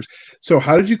Slayers. So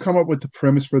how did you come up with the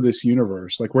premise for this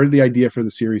universe? Like, where did the idea for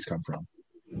the series come from?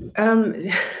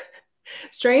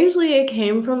 Strangely, it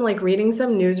came from like reading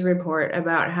some news report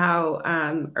about how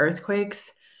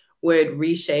earthquakes would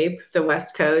reshape the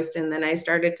West Coast. And then I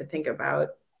started to think about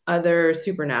other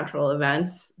supernatural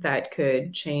events that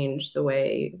could change the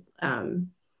way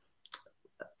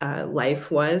life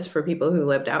was for people who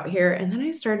lived out here. And then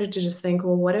I started to just think,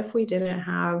 well, what if we didn't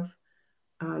have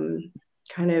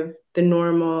kind of the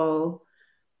normal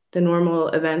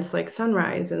events like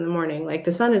sunrise in the morning? Like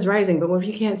the sun is rising, but what if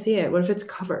you can't see it? What if it's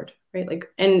covered, right? Like,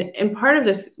 and part of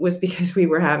this was because we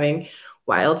were having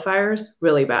wildfires,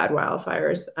 really bad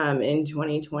wildfires in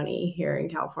 2020 here in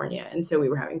California. And so we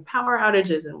were having power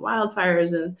outages and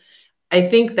wildfires. And I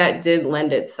think that did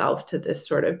lend itself to this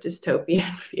sort of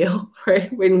dystopian feel,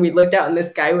 right? When we looked out and the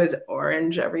sky was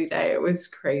orange every day, it was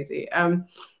crazy.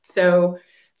 So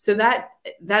that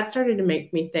started to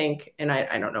make me think, and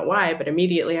I don't know why, but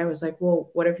immediately I was like, well,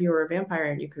 what if you were a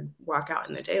vampire and you could walk out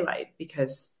in the daylight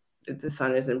because the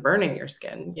sun isn't burning your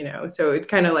skin, you know? So it's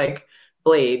kind of like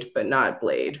Blade, but not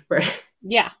Blade, right?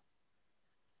 Yeah.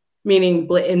 Meaning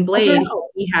in Blade,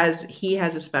 he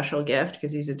has a special gift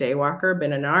because he's a day walker,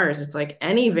 but in ours, it's like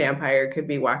any vampire could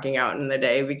be walking out in the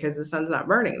day because the sun's not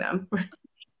burning them.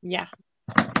 Yeah.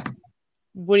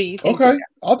 What do you think? Okay,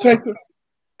 I'll take it.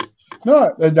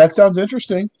 No, that sounds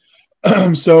interesting.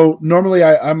 So normally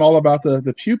I'm all about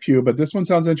the pew pew, but this one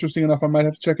sounds interesting enough. I might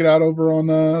have to check it out over on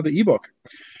the ebook.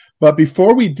 But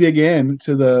before we dig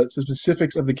into the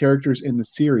specifics of the characters in the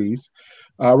series,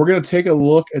 we're going to take a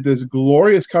look at this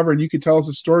glorious cover, and you can tell us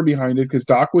the story behind it because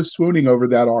Doc was swooning over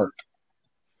that art.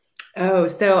 Oh,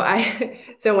 so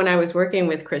when I was working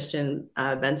with Christian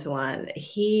Bensalon,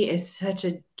 he is such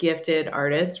a gifted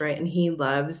artist, right? And he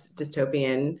loves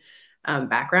dystopian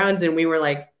backgrounds. And we were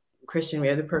like, Christian, we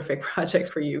have the perfect project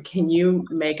for you. Can you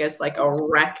make us like a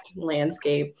wrecked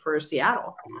landscape for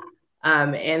Seattle?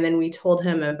 And then we told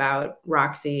him about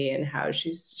Roxy and how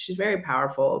she's a very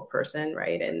powerful person,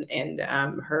 right? And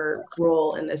her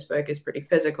role in this book is pretty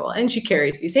physical, and she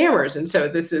carries these hammers. And so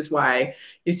this is why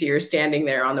you see her standing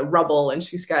there on the rubble, and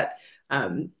she's got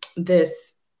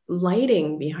this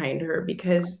lighting behind her,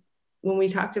 because when we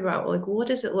talked about like, what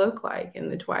does it look like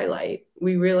in the twilight,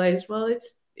 we realized, well,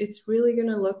 it's really going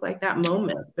to look like that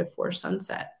moment before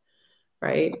sunset.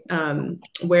 Right.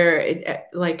 Where it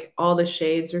like all the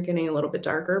shades are getting a little bit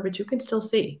darker, but you can still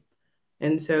see.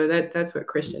 And so that's what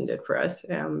Christian did for us.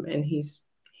 And he's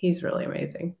really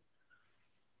amazing.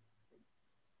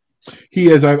 He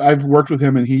is. I've worked with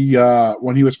him, and he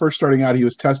when he was first starting out, he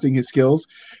was testing his skills,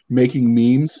 making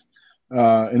memes.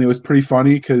 And it was pretty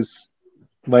funny because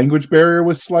language barrier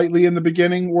was slightly in the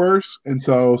beginning worse. And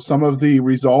so some of the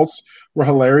results were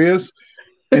hilarious.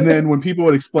 And then when people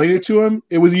would explain it to him,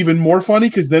 it was even more funny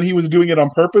because then he was doing it on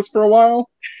purpose for a while.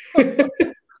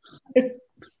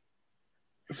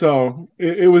 So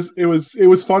it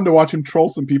was fun to watch him troll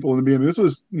some people in the beginning. This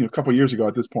was a couple years ago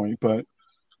at this point, but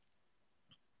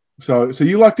so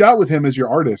you lucked out with him as your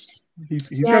artist. He's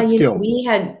got skills.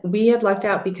 We had lucked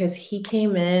out because he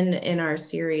came in our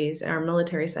series, our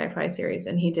military sci-fi series,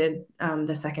 and he did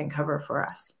the second cover for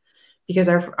us because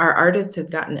our artist had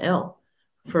gotten ill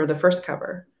for the first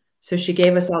cover. So she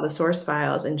gave us all the source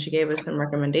files and she gave us some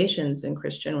recommendations, and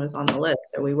Christian was on the list.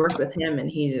 So we worked with him and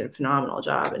he did a phenomenal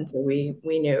job. And so we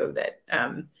knew that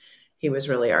he was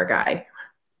really our guy.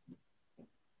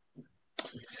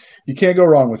 You can't go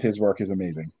wrong with his work. Is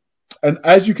amazing. And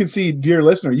as you can see, dear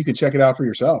listener, you can check it out for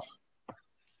yourself.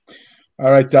 All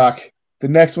right, Doc, the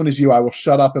next one is you. I will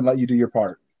shut up and let you do your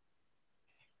part.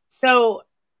 So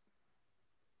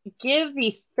give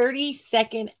the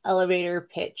 30-second elevator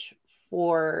pitch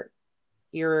for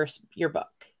your book.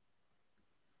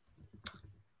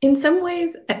 In some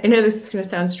ways, I know this is going to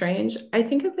sound strange. I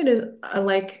think of it as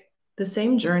like the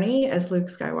same journey as Luke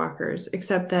Skywalker's,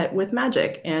 except that with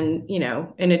magic and, in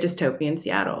a dystopian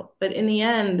Seattle. But in the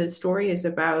end, the story is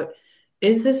about,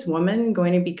 is this woman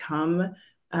going to become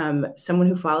someone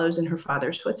who follows in her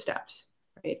father's footsteps,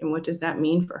 right? And what does that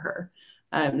mean for her?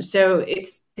 So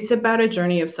it's about a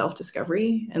journey of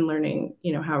self-discovery and learning,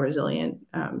 how resilient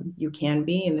you can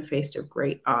be in the face of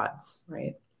great odds,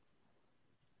 right?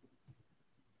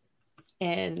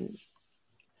 And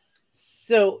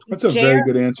so that's a very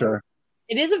good answer.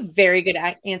 It is a very good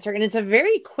answer, and it's a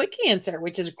very quick answer,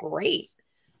 which is great.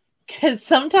 Because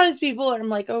sometimes I'm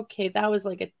like, okay, that was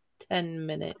like a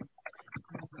 10-minute.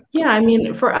 Yeah, I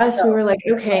mean, for us, we were like,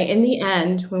 okay, in the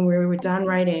end, when we were done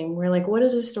writing, we're like, what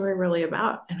is this story really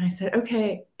about? And I said,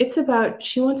 okay, it's about,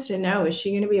 she wants to know, is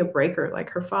she going to be a breaker like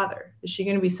her father? Is she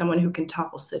going to be someone who can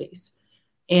topple cities?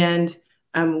 And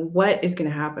what is going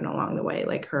to happen along the way?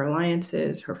 Like her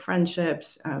alliances, her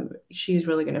friendships, she's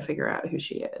really going to figure out who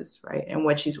she is, right? And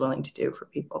what she's willing to do for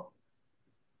people.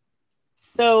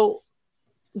 So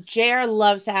JR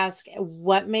loves to ask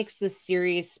what makes this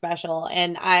series special.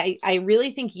 And I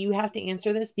really think you have to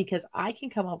answer this because I can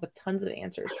come up with tons of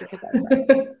answers because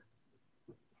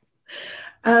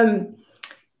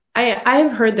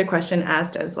I've heard the question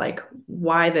asked as like,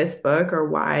 why this book or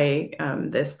why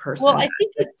this person well, I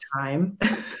think at this time?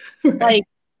 Like,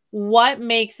 what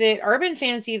makes it urban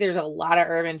fantasy? There's a lot of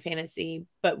urban fantasy,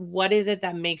 but what is it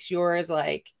that makes yours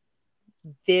like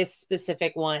this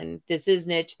specific one? This is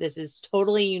niche. This is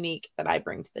totally unique that I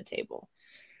bring to the table.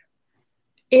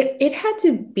 It had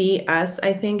to be us,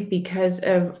 I think, because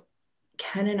of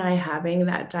Ken and I having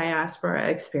that diaspora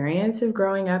experience of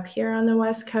growing up here on the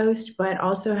West Coast, but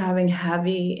also having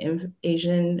heavy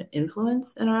Asian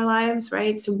influence in our lives,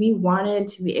 right? So we wanted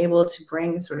to be able to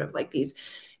bring sort of like these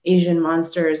Asian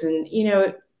monsters and, you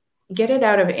know, get it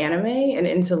out of anime and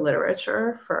into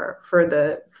literature for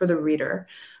the reader.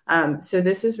 So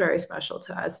this is very special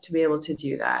to us to be able to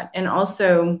do that. And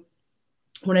also,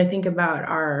 when I think about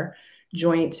our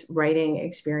joint writing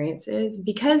experiences,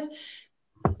 because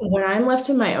when I'm left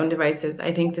to my own devices,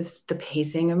 I think the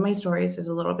pacing of my stories is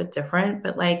a little bit different,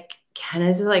 but like Ken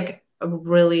is like a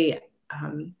really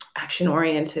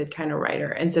action-oriented kind of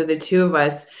writer. And so the two of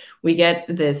us, we get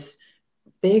this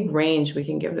big range we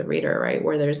can give the reader, right?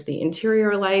 Where there's the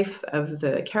interior life of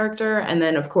the character. And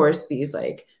then of course, these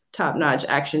like top-notch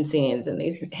action scenes and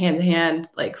these hand-to-hand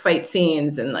like fight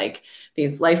scenes and like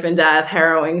these life and death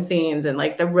harrowing scenes and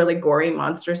like the really gory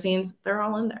monster scenes, they're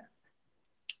all in there.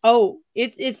 Oh,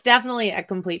 it's definitely a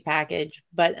complete package.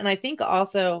 And I think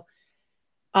also,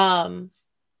 and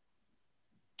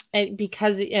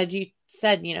because as you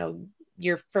said, you know,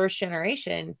 your first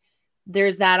generation,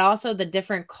 there's that also the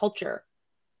different culture,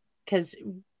 because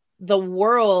the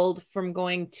world from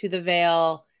going to the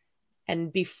Vale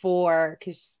and before,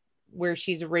 because where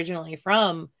she's originally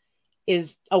from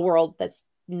is a world that's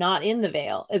not in the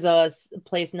Vale, is a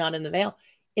place not in the Vale.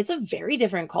 It's a very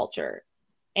different culture.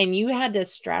 And you had to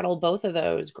straddle both of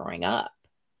those growing up.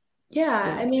 Yeah,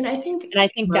 I mean, I think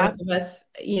most of us,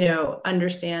 you know,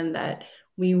 understand that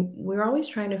we're always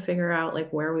trying to figure out like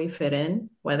where we fit in,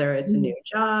 whether it's a new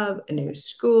job, a new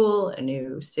school, a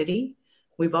new city.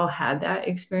 We've all had that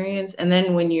experience. And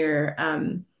then when you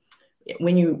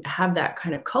have that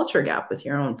kind of culture gap with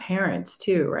your own parents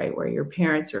too, right? Where your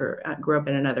parents grew up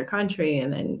in another country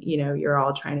and then, you know, you're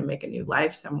all trying to make a new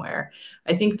life somewhere.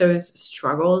 I think those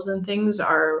struggles and things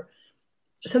are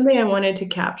something I wanted to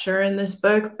capture in this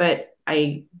book, but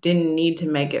I didn't need to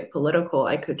make it political.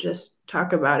 I could just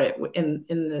talk about it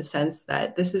in the sense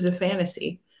that this is a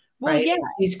fantasy. Well, right? Yeah.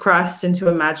 He's crossed into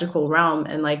a magical realm.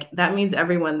 And like, that means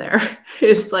everyone there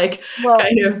is like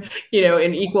kind of, you know,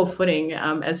 in equal footing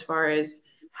as far as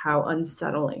how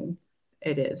unsettling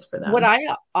it is for them. What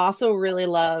I also really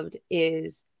loved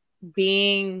is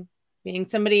being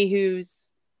somebody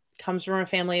who's comes from a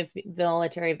family of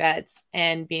military vets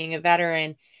and being a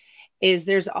veteran, is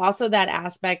there's also that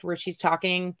aspect where she's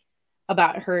talking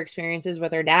about her experiences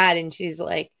with her dad. And she's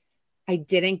like, I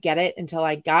didn't get it until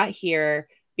I got here,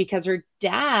 because her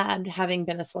dad, having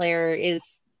been a Slayer, is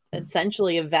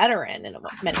essentially a veteran in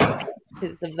many ways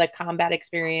because of the combat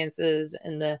experiences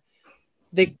and the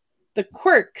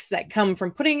quirks that come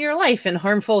from putting your life in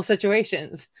harmful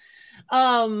situations.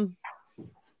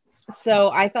 So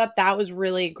I thought that was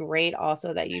really great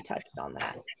also that you touched on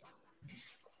that,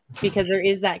 because there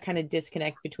is that kind of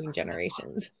disconnect between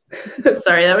generations.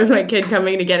 Sorry, that was my kid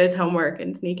coming to get his homework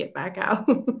and sneak it back out.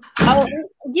 Oh,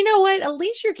 you know what? At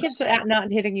least your kids are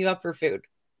not hitting you up for food.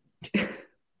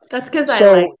 That's because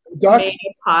I made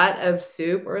a pot of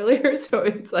soup earlier, so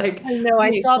it's like I know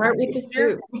I saw the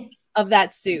soup of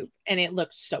that soup, and it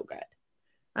looked so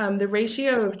good. The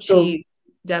ratio of cheese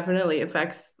definitely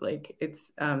affects like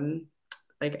it's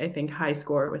like I think high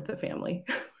score with the family.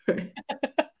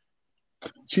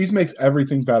 Cheese makes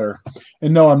everything better.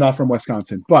 And no, I'm not from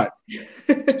Wisconsin, but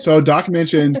so Doc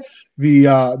mentioned the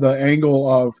angle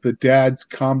of the dad's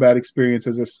combat experience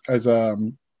as a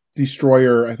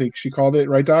destroyer. I think she called it,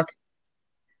 right, Doc?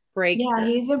 Breaker. Yeah,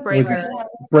 he's a breaker.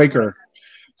 Breaker.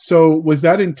 So was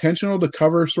that intentional to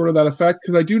cover sort of that effect?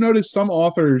 Because I do notice some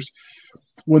authors,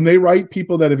 when they write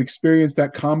people that have experienced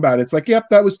that combat, it's like, yep,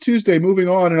 that was Tuesday, moving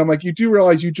on. And I'm like, you do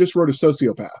realize you just wrote a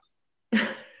sociopath.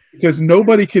 Because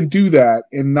nobody can do that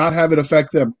and not have it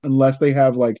affect them unless they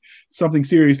have like something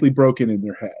seriously broken in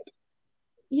their head.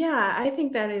 Yeah, I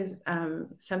think that is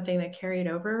something that carried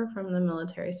over from the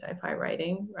military sci-fi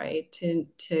writing, right?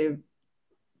 To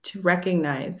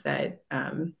recognize that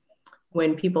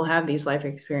when people have these life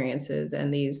experiences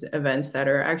and these events that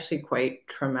are actually quite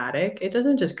traumatic, it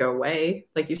doesn't just go away.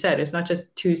 Like you said, it's not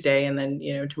just Tuesday and then,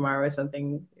 tomorrow is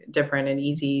something different and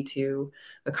easy to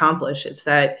accomplish. It's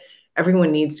that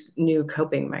everyone needs new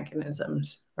coping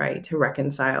mechanisms, right, to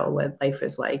reconcile what life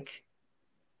is like.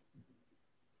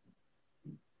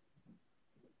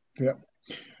 Yeah.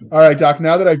 All right, Doc,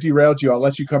 now that I've derailed you, I'll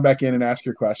let you come back in and ask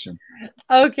your question.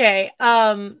 Okay.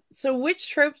 So which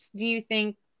tropes do you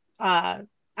think,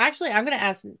 actually, I'm going to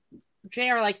ask,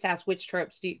 JR likes to ask which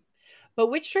tropes do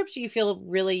you feel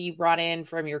really you brought in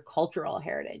from your cultural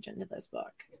heritage into this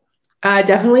book?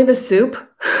 Definitely the soup.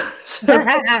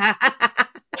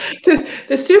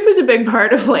 The soup is a big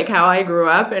part of like how I grew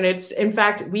up. And it's, in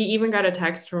fact, we even got a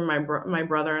text from my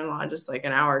brother-in-law just like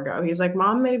an hour ago. He's like,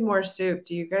 Mom made more soup.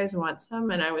 Do you guys want some?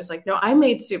 And I was like, no, I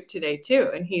made soup today too.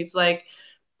 And he's like,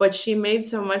 but she made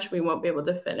so much, we won't be able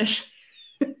to finish.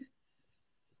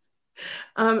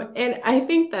 And I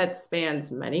think that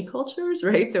spans many cultures,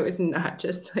 right? So it's not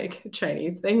just like a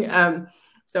Chinese thing.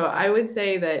 So I would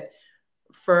say that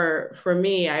for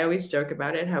me, I always joke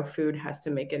about it, how food has to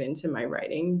make it into my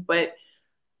writing. But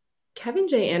Kevin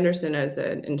J. Anderson, as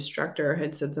an instructor,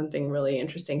 had said something really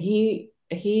interesting. He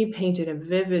painted a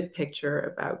vivid picture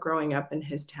about growing up in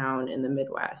his town in the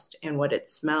Midwest and what it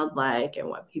smelled like and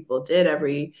what people did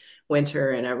every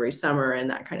winter and every summer and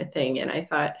that kind of thing. And I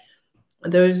thought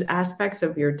those aspects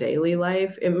of your daily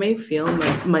life, it may feel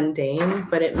mundane,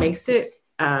 but it makes it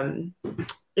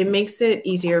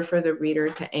easier for the reader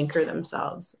to anchor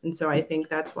themselves. And so I think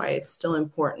that's why it's still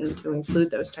important to include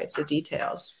those types of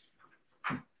details.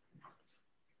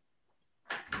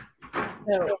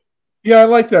 Yeah, I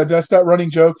like that. That's that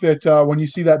running joke that when you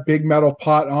see that big metal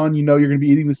pot on, you're going to be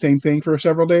eating the same thing for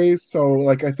several days. So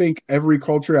like, I think every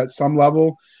culture at some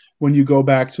level, when you go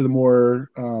back to the more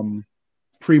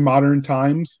pre-modern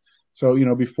times, so,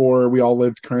 before we all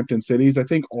lived cramped in cities, I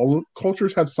think all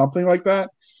cultures have something like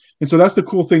that. And so that's the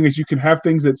cool thing, is you can have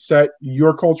things that set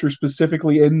your culture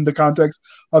specifically in the context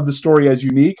of the story as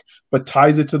unique, but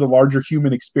ties it to the larger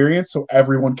human experience so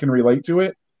everyone can relate to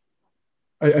it.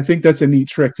 I think that's a neat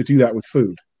trick to do that with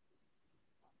food.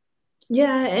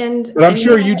 Yeah, but I'm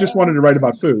sure you just wanted to write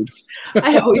about food.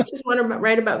 I always just want to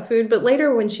write about food, but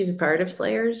later when she's part of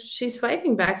Slayers, she's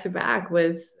fighting back to back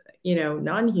with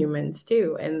non-humans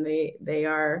too, and they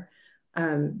are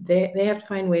they have to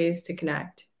find ways to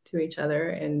connect to each other,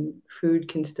 and food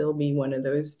can still be one of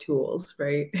those tools,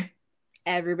 right?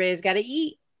 Everybody's got to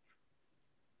eat.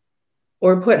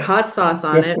 Or put hot sauce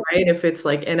on it, right? If it's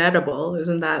like inedible.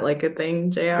 Isn't that like a thing,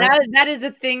 JR? That is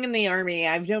a thing in the Army.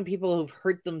 I've known people who've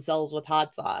hurt themselves with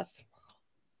hot sauce.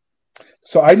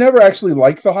 So I never actually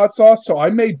liked the hot sauce. So I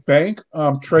made bank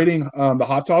trading the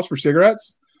hot sauce for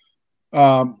cigarettes.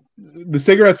 The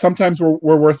cigarettes sometimes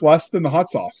were worth less than the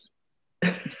hot sauce.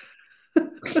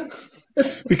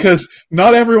 Because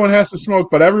not everyone has to smoke,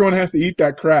 but everyone has to eat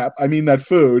that crap. I mean, that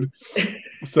food.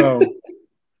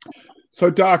 So,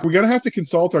 Doc, we're going to have to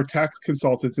consult our tax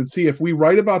consultants and see if we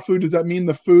write about food. Does that mean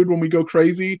the food, when we go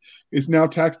crazy, is now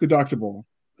tax deductible?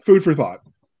 Food for thought.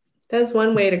 That's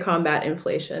one way to combat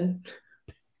inflation.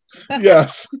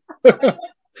 Yes.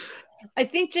 I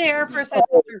think JR first has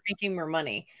to start making more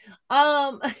money.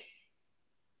 That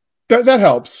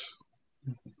helps.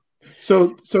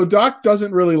 So Doc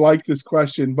doesn't really like this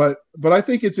question, but I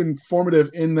think it's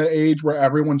informative in the age where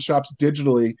everyone shops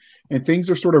digitally and things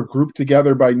are sort of grouped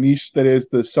together by niche, that is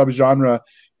the subgenre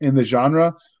in the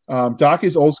genre. Doc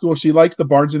is old school. She likes the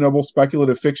Barnes & Noble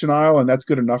speculative fiction aisle, and that's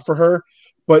good enough for her.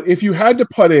 But if you had to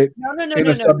put it in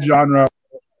a subgenre...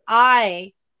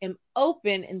 I am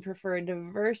open and prefer a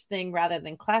diverse thing rather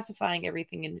than classifying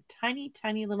everything into tiny,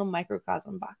 tiny little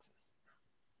microcosm boxes.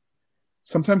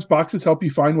 Sometimes boxes help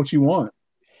you find what you want.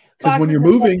 Because when you're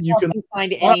moving, you can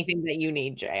find anything that you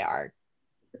need, JR.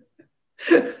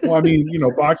 Well, I mean,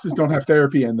 boxes don't have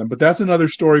therapy in them, but that's another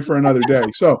story for another day.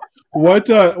 So what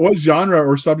genre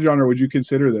or subgenre would you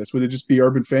consider this? Would it just be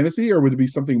urban fantasy, or would it be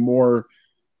something more?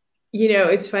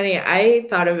 It's funny. I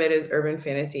thought of it as urban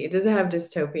fantasy. It doesn't have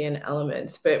dystopian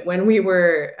elements, but when we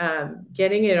were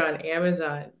getting it on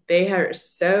Amazon, they are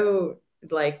so...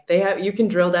 you can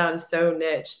drill down so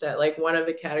niche that like one of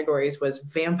the categories was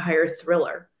vampire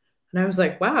thriller. And I was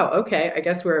like, wow, okay, I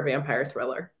guess we're a vampire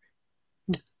thriller.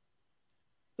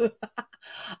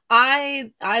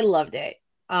 I loved it.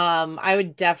 I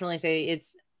would definitely say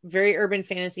it's very urban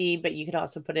fantasy, but you could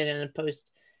also put it in a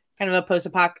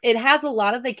post-apoc. It has a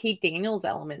lot of the Kate Daniels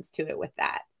elements to it with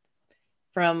that.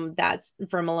 From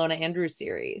Ilona Andrews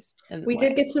series. And we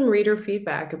did get some reader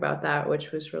feedback about that,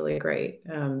 which was really great,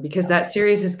 because that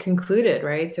series is concluded,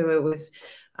 right? So it was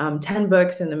 10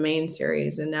 books in the main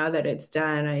series. And now that it's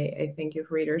done, I think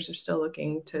if readers are still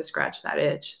looking to scratch that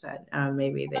itch, that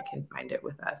maybe they can find it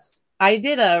with us. I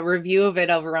did a review of it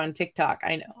over on TikTok.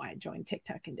 I know I joined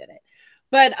TikTok and did it.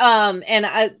 But and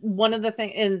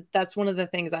that's one of the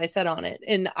things I said on it.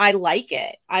 And I like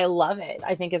it. I love it.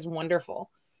 I think it's wonderful.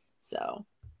 So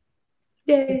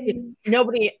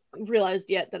nobody realized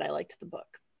yet that I liked the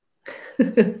book.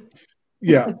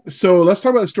 Yeah. So let's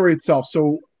talk about the story itself.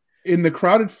 So in the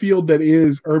crowded field that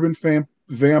is urban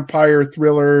vampire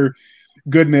thriller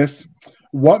goodness,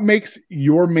 what makes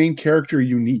your main character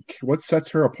unique? What sets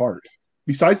her apart?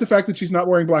 Besides the fact that she's not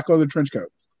wearing black leather trench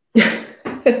coat.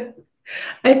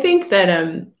 I think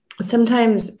that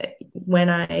sometimes when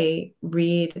I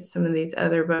read some of these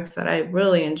other books that I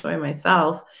really enjoy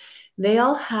myself, they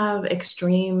all have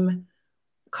extreme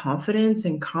confidence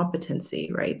and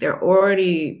competency, right? They're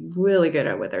already really good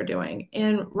at what they're doing.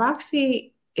 And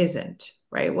Roxy isn't,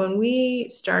 right? When we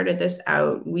started this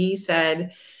out, we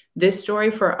said this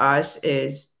story for us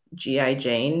is G.I.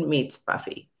 Jane meets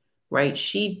Buffy, right?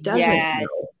 She doesn't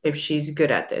know if she's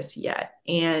good at this yet.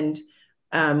 And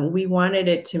we wanted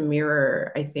it to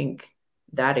mirror, I think,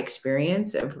 that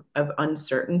experience of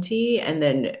uncertainty, and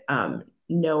then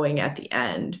knowing at the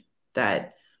end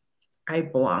that I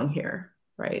belong here.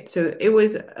 Right. So it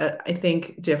was, I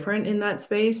think, different in that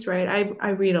space. Right. I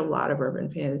read a lot of urban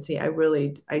fantasy. I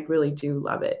really do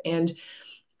love it. And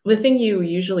the thing you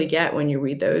usually get when you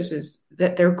read those is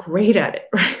that they're great at it.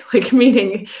 Right. Like,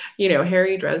 meaning,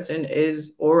 Harry Dresden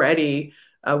is already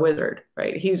a wizard.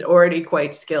 Right. He's already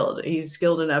quite skilled. He's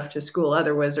skilled enough to school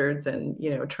other wizards and,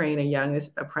 train a young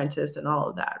apprentice and all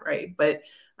of that. Right. But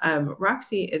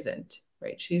Roxy isn't.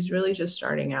 Right. She's really just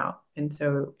starting out. And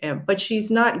so, but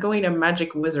she's not going to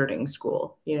magic wizarding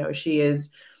school. She is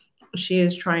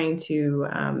trying to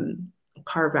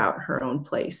carve out her own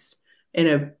place in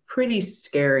a pretty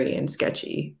scary and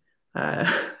sketchy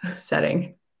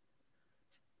setting.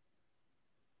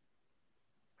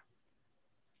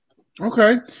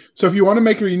 Okay. So if you want to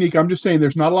make her unique, I'm just saying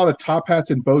there's not a lot of top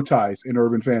hats and bow ties in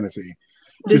urban fantasy.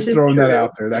 Just throwing that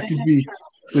out there.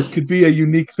 This could be a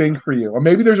unique thing for you. Or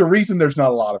maybe there's a reason there's not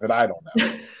a lot of it. I don't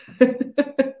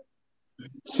know.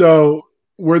 So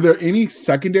were there any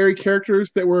secondary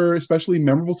characters that were especially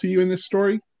memorable to you in this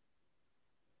story?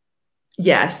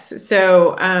 Yes.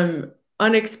 So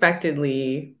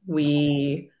unexpectedly,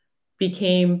 we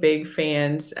became big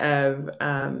fans of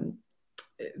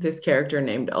this character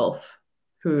named Ulf,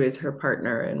 who is her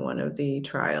partner in one of the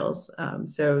trials.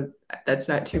 So that's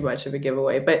not too much of a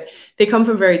giveaway, but they come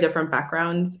from very different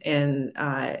backgrounds, and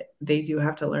they do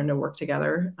have to learn to work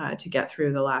together to get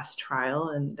through the last trial,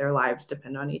 and their lives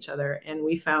depend on each other. And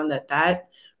we found that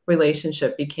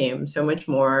relationship became so much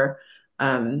more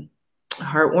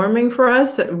heartwarming for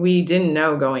us. We didn't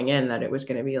know going in that it was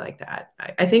going to be like that.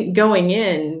 I think going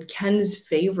in, Ken's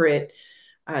favorite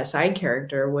side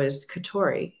character was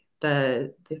Katori,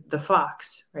 the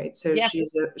fox, right? So yeah.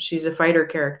 she's a fighter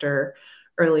character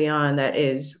early on that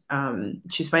is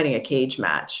she's fighting a cage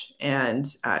match, and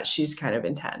she's kind of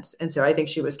intense. And so I think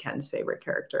she was Ken's favorite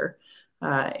character.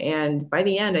 And by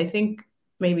the end, I think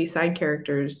maybe side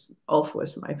characters, Ulf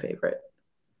was my favorite.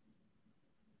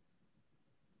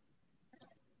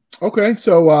 Okay,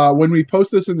 so when we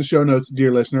post this in the show notes,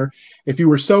 dear listener, if you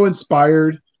were so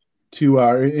inspired to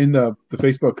in the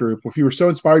Facebook group, if you were so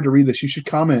inspired to read this, you should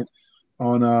comment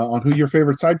on who your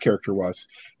favorite side character was,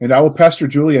 and I will pester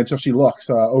Julia until she looks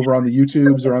over on the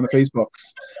YouTubes or on the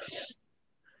Facebooks.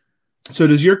 So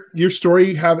does your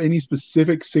story have any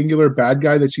specific singular bad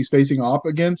guy that she's facing off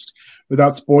against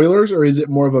without spoilers, or is it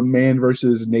more of a man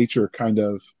versus nature kind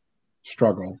of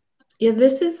struggle? Yeah,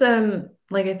 this is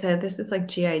like I said, this is like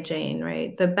G.I. Jane,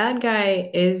 right? The bad guy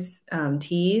is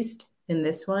teased in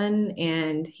this one,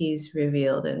 and he's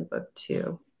revealed in book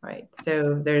 2, right?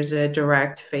 So there's a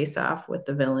direct face-off with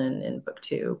the villain in book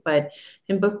 2. But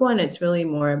in book 1, it's really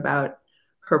more about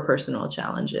her personal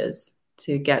challenges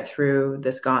to get through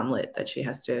this gauntlet that she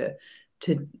has to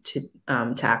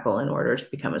tackle in order to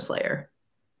become a Slayer.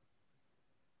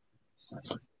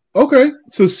 Okay,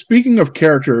 so speaking of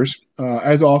characters,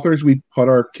 as authors, we put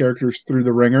our characters through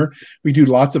the ringer. We do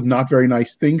lots of not very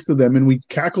nice things to them, and we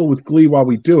cackle with glee while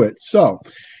we do it. So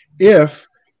if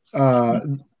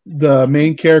the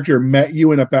main character met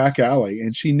you in a back alley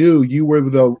and she knew you were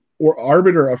the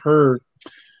arbiter of her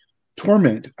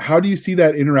torment, how do you see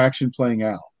that interaction playing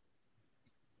out?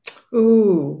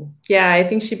 Ooh, yeah, I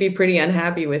think she'd be pretty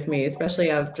unhappy with me, especially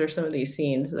after some of these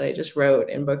scenes that I just wrote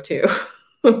in book 2.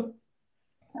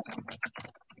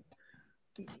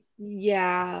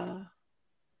 Yeah,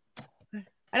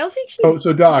 I don't think she.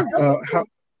 So Doc,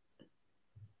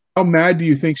 How mad do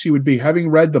you think she would be having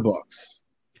read the books?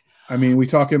 I mean, we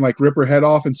talking like rip her head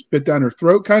off and spit down her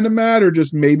throat kind of mad, or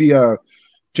just maybe a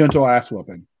gentle ass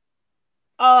whooping?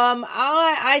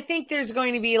 I think there's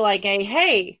going to be like a,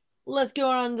 hey, let's go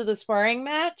on to the sparring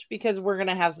match because we're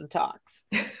gonna have some talks.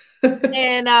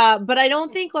 And but I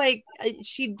don't think like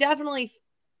she definitely,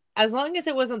 as long as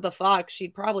it wasn't the fox,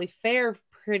 she'd probably fare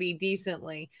pretty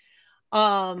decently.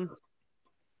 But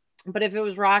if it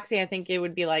was Roxy, I think it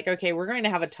would be like, okay, we're going to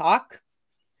have a talk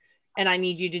and I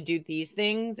need you to do these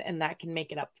things and that can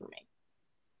make it up for me.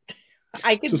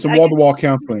 So some wall-to-wall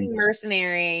counseling.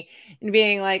 Mercenary and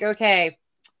being like, okay,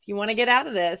 if you want to get out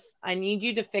of this, I need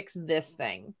you to fix this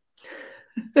thing.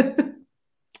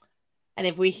 And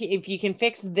if you can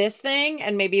fix this thing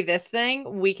and maybe this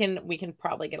thing, we can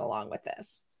probably get along with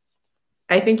this.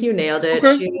 I think you nailed it.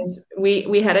 Okay.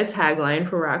 We had a tagline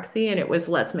for Roxy and it was,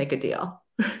 let's make a deal.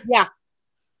 Yeah.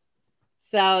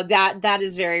 So that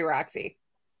is very Roxy.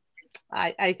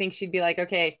 I think she'd be like,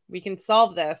 okay, we can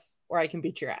solve this or I can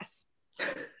beat your ass.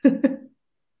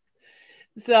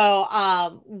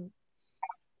 So,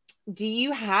 do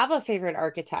you have a favorite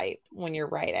archetype when you're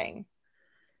writing?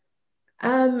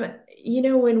 You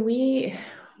know, when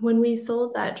we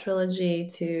sold that trilogy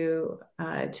to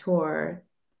Tor,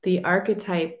 the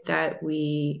archetype that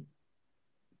we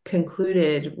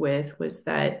concluded with was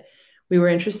that we were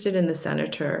interested in the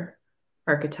senator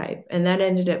archetype, and that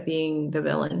ended up being the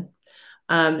villain.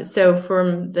 So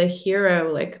from the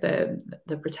hero, like the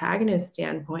protagonist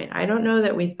standpoint, I don't know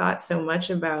that we thought so much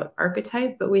about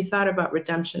archetype, but we thought about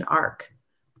redemption arc,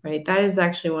 right? That is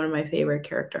actually one of my favorite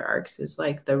character arcs, is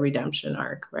like the redemption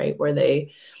arc, right? Where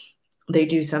they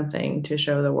do something to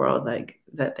show the world like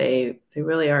that they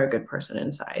really are a good person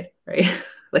inside, right?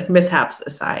 Like mishaps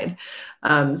aside.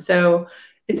 So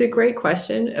it's a great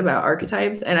question about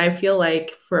archetypes. And I feel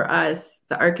like for us,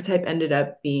 the archetype ended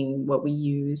up being what we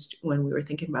used when we were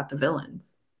thinking about the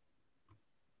villains.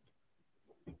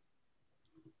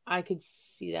 I could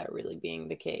see that really being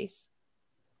the case.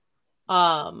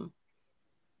 So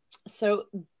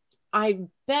I'm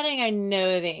betting I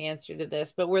know the answer to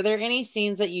this, but were there any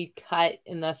scenes that you cut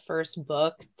in the first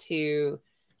book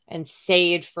and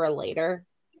saved for later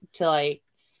to like,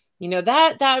 you know,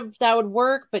 that would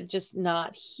work, but just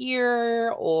not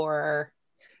here? Or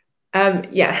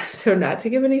yeah, so not to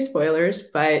give any spoilers,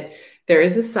 but there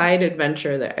is a side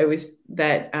adventure that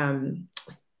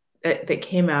that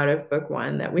came out of book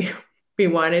one that we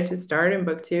wanted to start in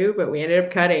book two, but we ended up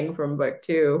cutting from book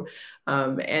two.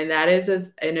 And that is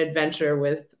an adventure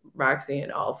with Roxy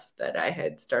and Ulf that I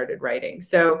had started writing.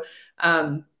 So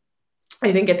I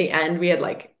think at the end we had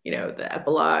like, you know, the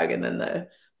epilogue and then the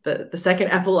second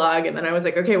epilogue. And then I was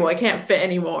like, okay, well, I can't fit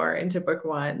any more into book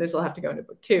one. This will have to go into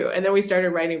book two. And then we started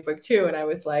writing book two. And I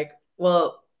was like,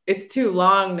 well, it's too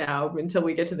long now until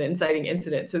we get to the inciting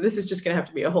incident. So this is just going to have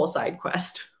to be a whole side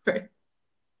quest. Right.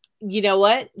 You know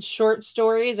what? Short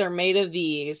stories are made of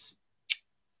these.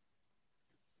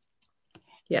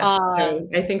 Yes. So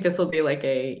I think this will be like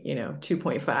a, you know,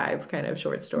 2.5 kind of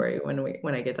short story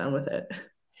when I get done with it.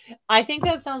 I think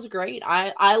that sounds great.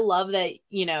 I love that,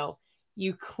 you know,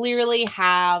 you clearly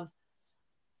have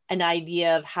an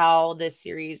idea of how this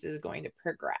series is going to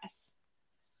progress.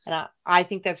 And I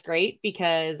think that's great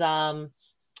because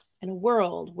in a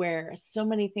world where so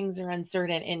many things are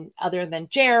uncertain and other than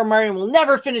J.R. Martin will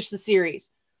never finish the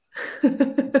series.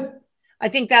 I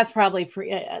think that's probably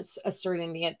a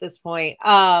certainty at this point.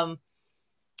 But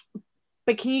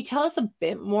can you tell us a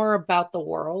bit more about the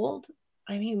world?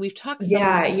 I mean, we've talked.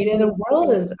 Yeah, you know, the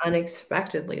world is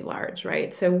unexpectedly large,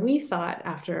 right? So we thought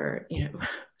after, you know,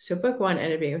 so book one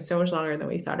ended up being so much longer than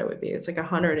we thought it would be. It's like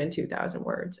 102,000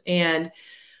 words. And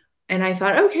I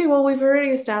thought, okay, well, we've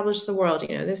already established the world.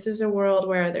 You know, this is a world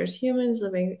where there's humans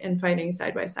living and fighting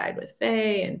side by side with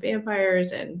fae and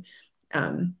vampires, and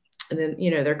then,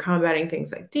 you know, they're combating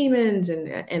things like demons, and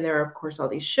there are, of course, all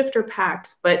these shifter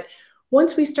pacts. But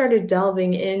once we started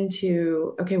delving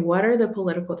into, okay, what are the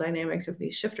political dynamics of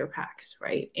these shifter pacts,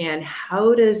 right? And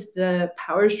how does the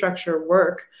power structure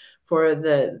work for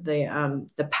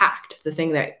the pact, the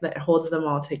thing that holds them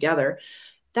all together?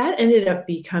 That ended up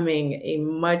becoming a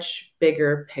much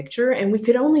bigger picture, and we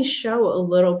could only show a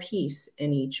little piece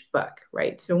in each book,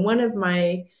 right? So one of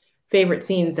my favorite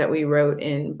scenes that we wrote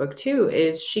in book two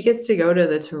is she gets to go to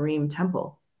the Tarim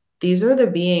temple. These are the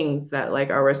beings that like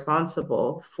are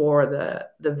responsible for the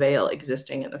veil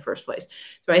existing in the first place.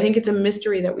 So I think it's a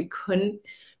mystery that we couldn't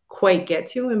quite get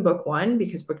to in book one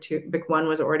because book one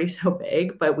was already so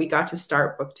big, but we got to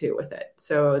start book two with it.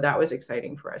 So that was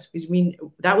exciting for us because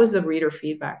that was the reader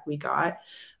feedback we got.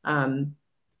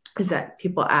 is that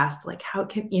people asked, like, how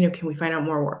can we find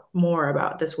out more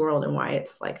about this world and why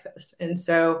it's like this? And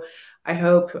so I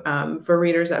hope for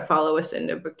readers that follow us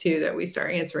into book 2 that we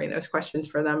start answering those questions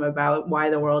for them about why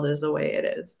the world is the way it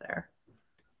is there.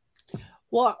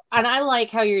 Well, and I like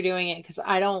how you're doing it, because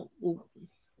I don't,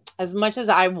 as much as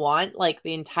I want like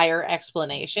the entire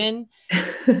explanation,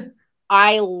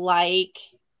 I like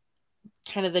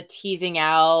kind of the teasing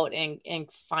out and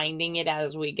finding it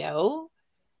as we go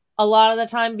a lot of the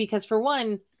time, because for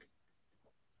one,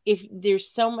 if there's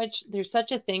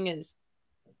such a thing as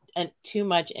too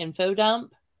much info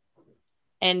dump,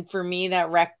 and for me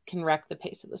that can wreck the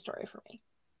pace of the story for me.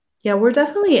 Yeah, we're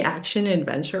definitely action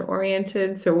adventure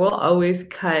oriented, so we'll always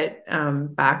cut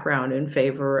background in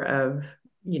favor of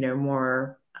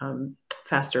more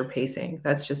faster pacing.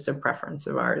 That's just a preference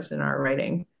of ours in our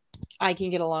writing. I can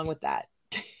get along with that.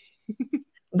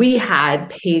 We had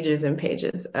pages and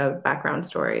pages of background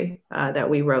story that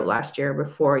we wrote last year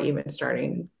before even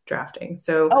starting drafting.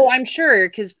 So, I'm sure,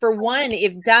 because for one,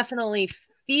 it definitely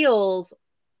feels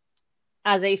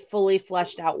as a fully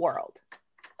fleshed out world.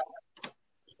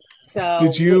 So,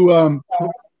 did you go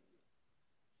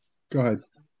ahead?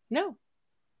 No,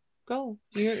 go.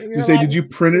 Did you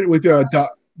print it with a dot?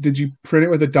 Did you print it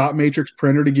with a dot matrix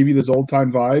printer to give you those old time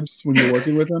vibes when you're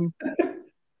working with them?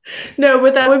 No,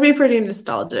 but that would be pretty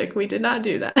nostalgic. We did not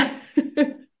do that.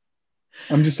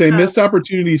 I'm just saying, missed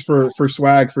opportunities for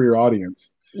swag for your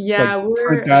audience. Yeah, like,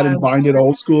 print that and bind it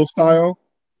old school style.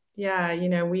 Yeah,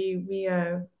 we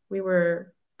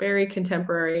were very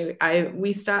contemporary.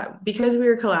 We stopped because we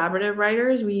were collaborative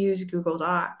writers. We use Google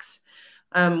Docs.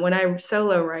 When I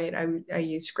solo write, I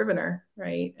use Scrivener,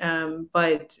 right?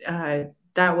 But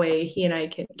that way,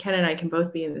 Ken and I can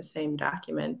both be in the same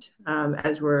document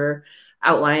as we're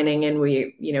outlining, and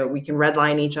we can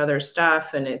redline each other's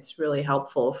stuff, and it's really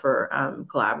helpful for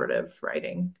collaborative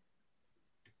writing.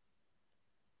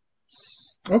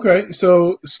 Okay,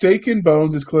 so Steak and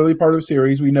Bones is clearly part of a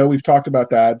series. We know, we've talked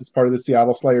about that. It's part of the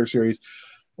Seattle Slayer series.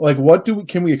 Like, what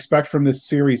can we expect from this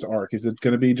series arc? Is it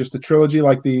going to be just a trilogy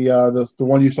like the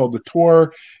one you told, the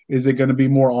tour? Is it going to be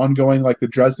more ongoing like the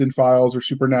Dresden Files or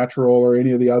Supernatural or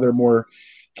any of the other more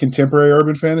contemporary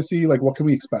urban fantasy? Like, what can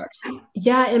we expect?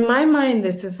 Yeah, in my mind,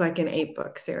 this is like an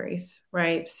 8-book series,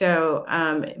 right? So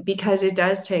because it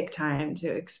does take time to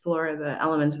explore the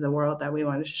elements of the world that we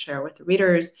wanted to share with the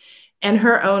readers, and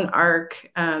her own arc,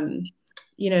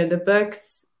 the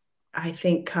books, I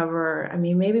think, cover,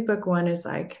 maybe book 1 is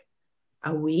like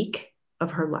a week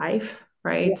of her life,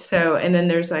 right? Yeah. So, and then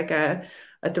there's like a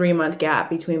 3-month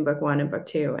gap between book 1 and book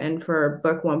 2. And for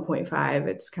book 1.5,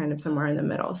 it's kind of somewhere in the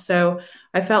middle. So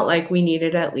I felt like we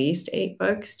needed at least 8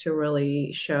 books to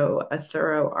really show a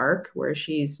thorough arc where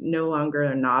she's no longer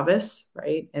a novice,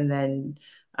 right? And then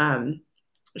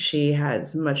she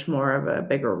has much more of a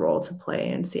bigger role to play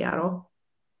in Seattle.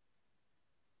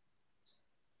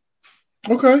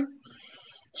 Okay.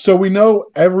 So we know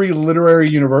every literary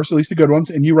universe, at least the good ones,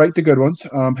 and you write the good ones,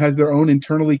 has their own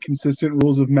internally consistent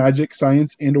rules of magic,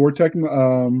 science, and or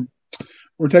technology.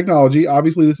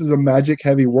 Obviously, this is a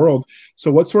magic-heavy world.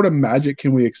 So what sort of magic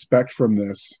can we expect from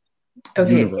this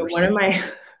universe? So one of my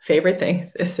favorite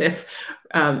things is if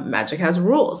magic has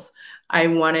rules. I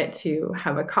want it to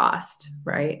have a cost,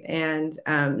 right? And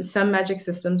some magic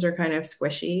systems are kind of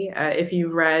squishy. If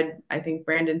you've read, I think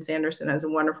Brandon Sanderson has a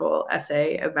wonderful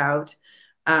essay about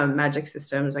magic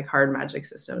systems, like hard magic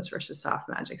systems versus soft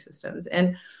magic systems.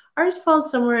 And ours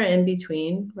falls somewhere in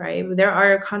between, right? There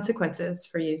are consequences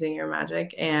for using your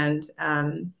magic, and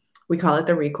we call it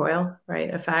the recoil,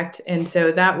 right, effect. And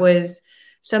so that was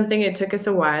something it took us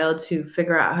a while to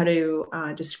figure out how to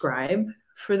describe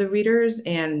for the readers,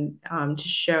 and to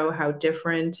show how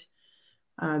different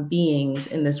beings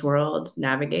in this world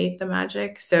navigate the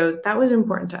magic. So that was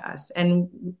important to us.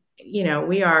 And,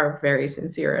 we are very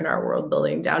sincere in our world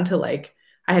building, down to like,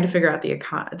 I had to figure out the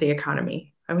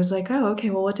economy. I was like, oh, okay,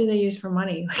 well, what do they use for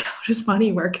money? Like, how does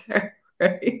money work there?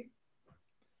 Right?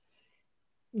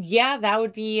 Yeah, that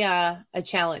would be a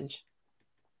challenge.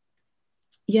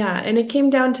 Yeah. And it came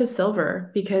down to silver,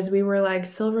 because we were like,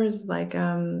 silver is like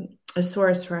a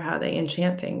source for how they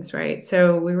enchant things, right?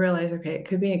 So we realized, okay, it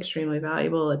could be extremely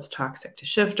valuable. It's toxic to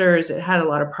shifters. It had a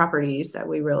lot of properties that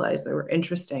we realized that were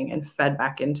interesting and fed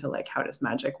back into like, how does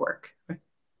magic work?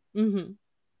 Mm-hmm.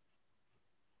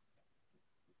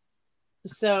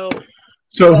 So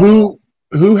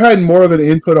who had more of an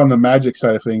input on the magic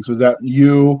side of things? Was that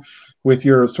you with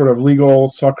your sort of legal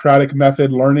Socratic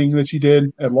method learning that you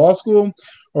did at law school?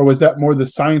 Or was that more the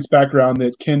science background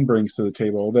that Ken brings to the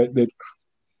table that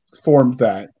formed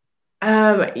that?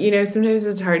 Sometimes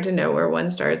it's hard to know where one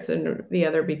starts and the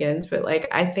other begins, but like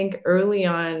I think early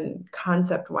on,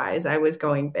 concept wise, I was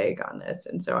going big on this,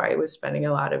 and so I was spending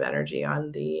a lot of energy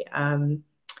on the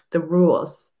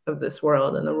rules of this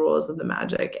world and the rules of the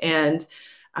magic. And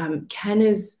Ken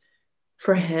is,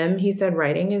 for him, he said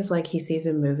writing is like he sees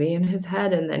a movie in his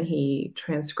head and then he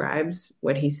transcribes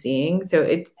what he's seeing. So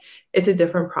it's a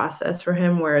different process for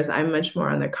him, whereas I'm much more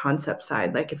on the concept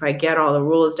side. Like if I get all the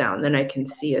rules down, then I can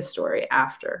see a story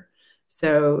after.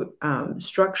 So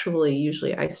structurally,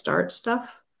 usually I start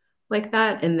stuff like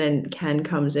that, and then Ken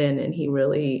comes in and he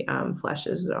really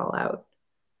fleshes it all out.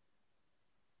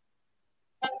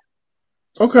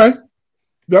 Okay.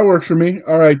 That works for me.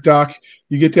 All right, Doc,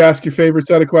 you get to ask your favorite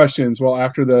set of questions. Well,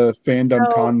 after the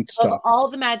fandom con stuff. Of all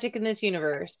the magic in this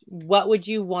universe, what would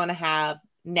you want to have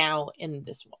now in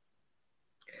this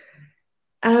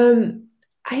one?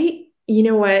 You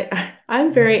know what?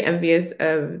 I'm very envious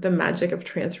of the magic of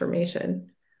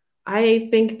transformation. I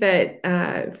think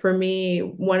that for me,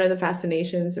 one of the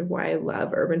fascinations of why I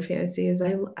love urban fantasy is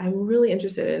I'm really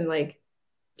interested in like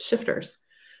shifters.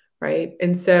 Right.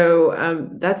 And so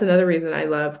that's another reason I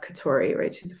love Katori,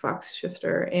 right? She's a fox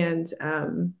shifter. And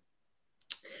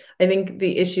I think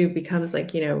the issue becomes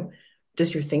like,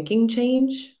 does your thinking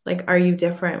change? Like, are you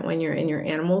different when you're in your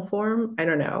animal form? I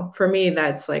don't know. For me,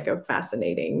 that's like a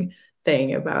fascinating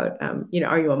thing about,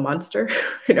 are you a monster?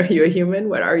 Are you a human?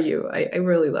 What are you? I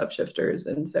really love shifters.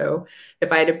 And so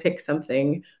if I had to pick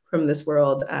something from this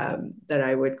world that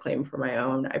I would claim for my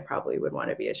own, I probably would want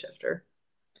to be a shifter.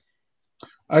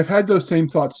 I've had those same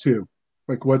thoughts too.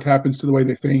 Like what happens to the way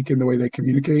they think and the way they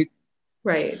communicate.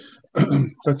 Right.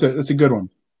 That's a good one.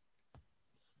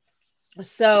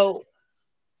 So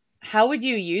how would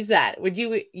you use that?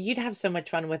 You'd have so much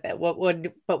fun with it. What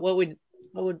would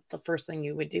the first thing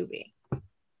you would do be?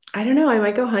 I don't know. I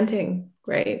might go hunting,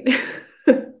 right?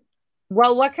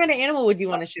 Well, what kind of animal would you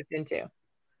want to shift into?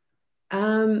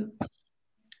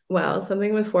 Well,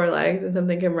 something with 4 legs and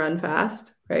something can run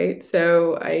fast, right?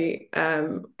 So I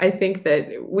think that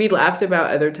we laughed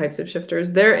about other types of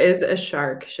shifters. There is a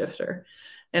shark shifter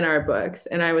in our books,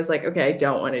 and I was like, okay, I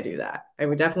don't want to do that. I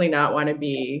would definitely not want to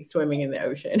be swimming in the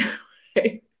ocean.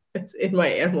 Right? It's in my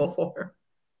animal form.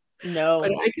 No,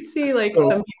 but I could see like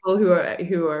some people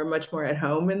who are much more at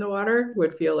home in the water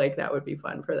would feel like that would be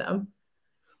fun for them.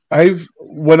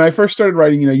 When I first started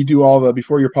writing, you do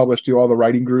before you're published, do all the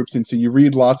writing groups. And so you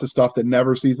read lots of stuff that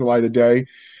never sees the light of day.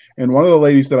 And one of the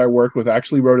ladies that I worked with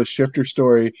actually wrote a shifter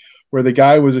story where the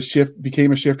guy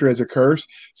became a shifter as a curse.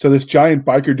 So this giant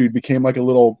biker dude became like a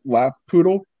little lap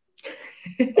poodle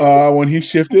when he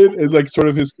shifted is like sort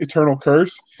of his eternal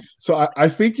curse. So I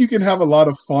think you can have a lot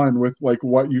of fun with like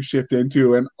what you shift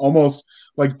into and almost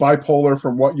like bipolar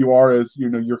from what you are as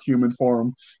your human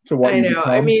form to what you become.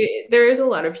 I mean, there is a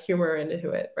lot of humor into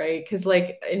it, right? Because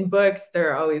like in books,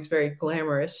 there are always very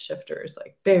glamorous shifters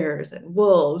like bears and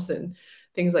wolves and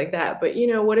things like that. But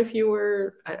what if you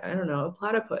were, I don't know, a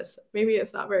platypus? Maybe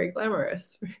it's not very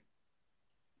glamorous.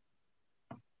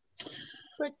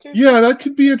 Yeah, that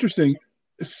could be interesting.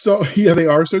 So yeah, they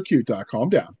are so cute, Doc. Calm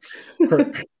down.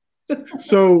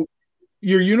 So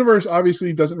your universe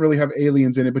obviously doesn't really have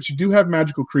aliens in it, but you do have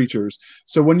magical creatures.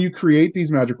 So when you create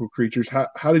these magical creatures,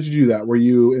 how did you do that? Were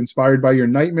you inspired by your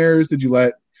nightmares? Did you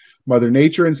let Mother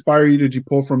Nature inspire you? Did you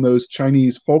pull from those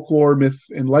Chinese folklore, myth,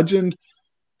 and legend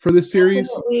for this series?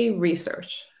 Definitely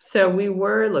research. So we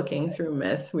were looking through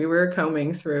myth. We were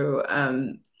combing through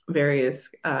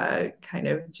various kind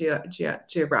of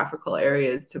geographical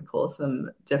areas to pull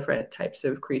some different types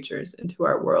of creatures into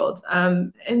our world.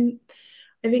 And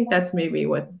I think that's maybe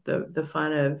what the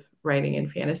fun of writing in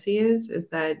fantasy is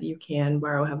that you can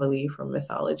borrow heavily from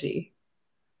mythology.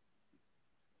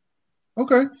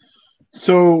 Okay.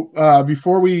 So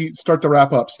before we start the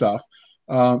wrap up stuff,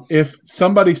 if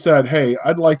somebody said, hey,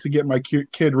 I'd like to get my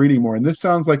kid reading more, and this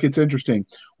sounds like it's interesting,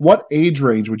 what age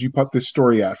range would you put this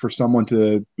story at for someone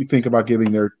to think about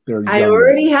giving their I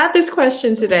already had this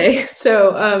question today.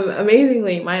 So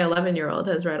amazingly, my 11-year-old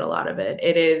has read a lot of it.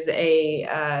 It is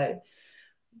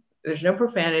there's no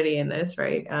profanity in this,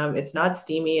 right? It's not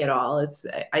steamy at all.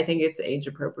 I think it's age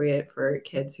appropriate for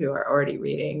kids who are already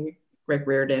reading Rick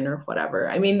Riordan or whatever.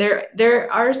 I mean,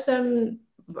 there are some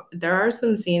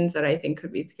scenes that I think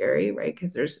could be scary, right?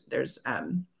 Because there's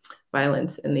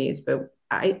violence in these, but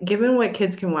given what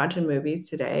kids can watch in movies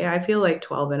today, I feel like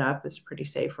 12 and up is a pretty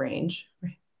safe range.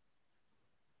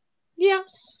 Yeah.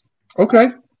 Okay.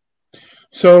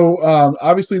 So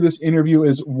obviously this interview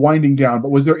is winding down,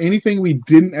 but was there anything we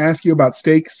didn't ask you about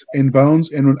steaks and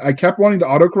bones? And I kept wanting to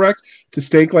autocorrect to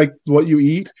steak like what you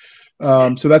eat.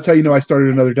 So that's how you know I started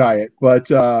another diet. But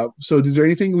so is there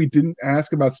anything we didn't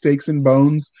ask about Steaks and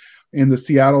Bones in the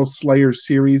Seattle Slayers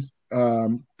series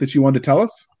that you wanted to tell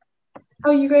us? Oh,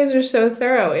 you guys are so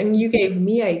thorough, and you gave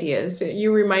me ideas.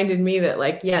 You reminded me that,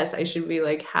 like, yes, I should be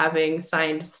like having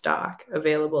signed stock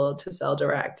available to sell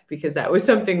direct, because that was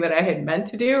something that I had meant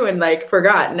to do and like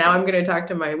forgot. Now I'm going to talk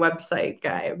to my website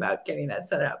guy about getting that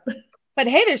set up. But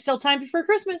hey, there's still time before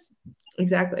Christmas.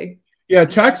 Exactly. Yeah,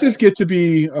 taxes get to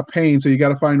be a pain, so you got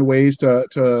to find ways to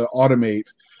automate,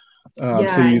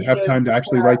 so you have time to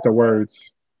actually write the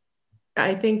words.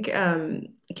 I think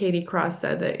Katie Cross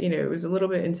said that, it was a little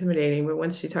bit intimidating, but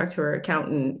once she talked to her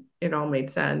accountant, it all made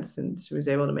sense and she was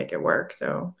able to make it work.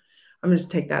 So I'm going to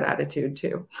take that attitude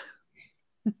too.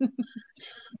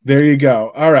 There you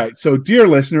go. All right. So, dear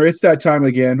listener, it's that time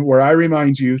again where I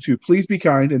remind you to please be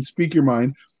kind and speak your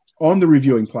mind on the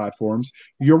reviewing platforms.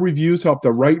 Your reviews help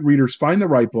the right readers find the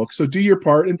right book. So do your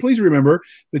part. And please remember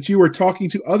that you are talking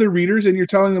to other readers and you're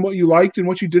telling them what you liked and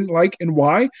what you didn't like and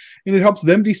why. And it helps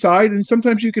them decide. And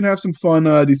sometimes you can have some fun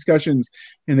discussions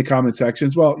in the comment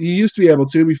sections. Well, you used to be able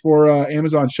to before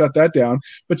Amazon shut that down,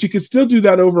 but you can still do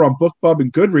that over on BookBub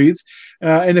and Goodreads.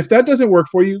 And if that doesn't work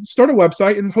for you, start a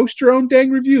website and host your own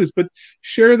dang reviews, but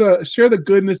share the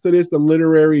goodness that is the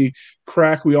literary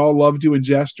crack we all love to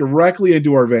ingest directly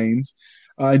into our veins,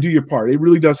 and do your part. It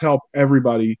really does help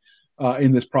everybody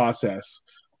in this process.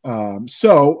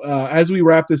 So as we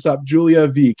wrap this up, Julia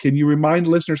V, can you remind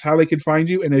listeners how they can find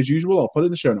you? And as usual, I'll put it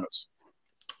in the show notes.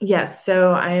 Yes.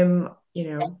 So I'm,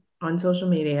 on social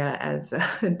media as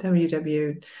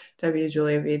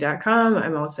www.juliav.com.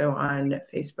 I'm also on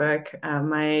Facebook.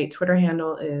 My Twitter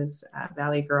handle is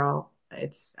Valley Girl.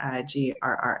 It's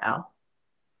GRRL.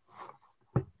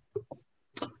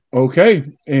 Okay.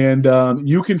 And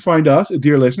you can find us,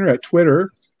 dear listener, at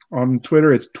Twitter. On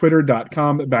Twitter, it's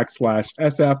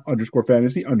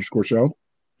twitter.com/SF_fantasy_show.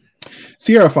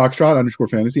 Sierra Foxtrot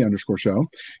 _fantasy_show.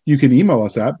 You can email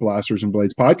us at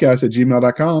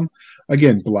blastersandbladespodcast@gmail.com.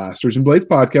 Again,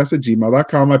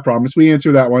 blastersandbladespodcast@gmail.com. I promise we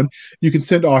answer that one. You can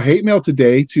send all hate mail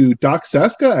today to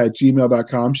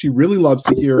docseska@gmail.com. She really loves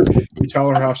to hear you tell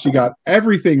her how she got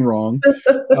everything wrong.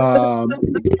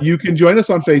 You can join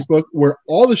us on Facebook where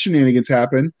all the shenanigans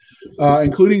happen,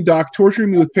 including Doc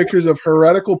torturing me with pictures of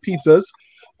heretical pizzas.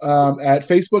 At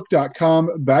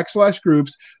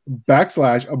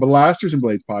facebook.com/groups/a Blasters and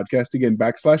Blades podcast. Again,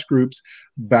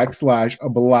 /groups/a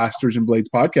Blasters and Blades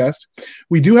podcast.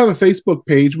 We do have a Facebook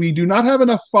page. We do not have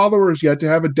enough followers yet to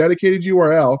have a dedicated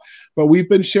URL, but we've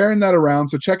been sharing that around.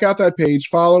 So check out that page,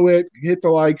 follow it, hit the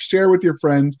like, share with your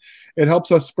friends. It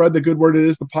helps us spread the good word it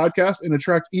is the podcast and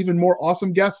attract even more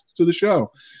awesome guests to the show.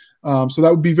 So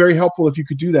that would be very helpful if you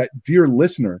could do that, dear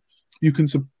listener. You can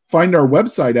find our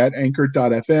website at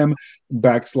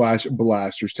anchor.fm/blasters and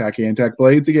blades.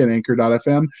 Again,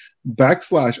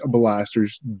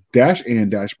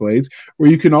 anchor.fm/blasters-and-blades,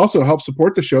 where you can also help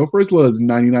support the show for as little as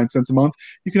 99 cents a month.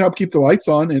 You can help keep the lights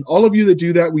on. And all of you that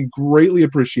do that, we greatly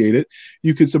appreciate it.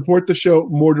 You can support the show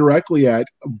more directly at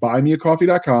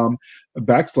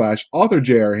buymeacoffee.com/author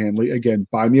J.R. Handley. Again,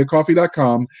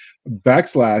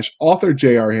 buymeacoffee.com/author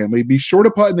J.R. Handley. Be sure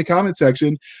to put in the comment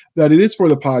section that it is for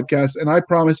the podcast. And I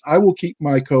promise I will keep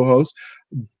my co-hosts,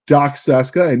 Doc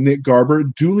Seska and Nick Garber,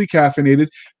 duly caffeinated.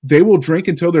 They will drink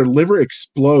until their liver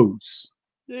explodes.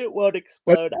 It won't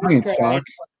explode. Science, Doc.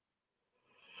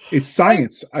 It's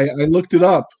science. I looked it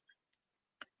up.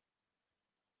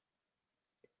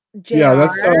 JR, yeah,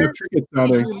 that's cricket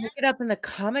sounding. Did you look it up in the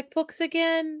comic books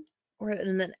again, or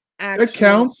in an actual? That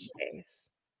counts.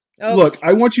 Oh. Look,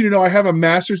 I want you to know I have a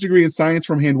master's degree in science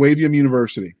from Handwavium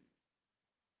University.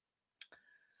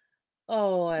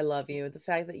 Oh, I love you. The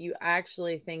fact that you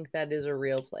actually think that is a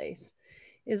real place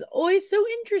is always so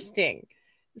interesting.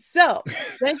 So,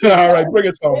 thank you. All right, bring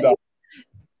us home, Doc.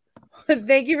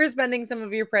 Thank you for spending some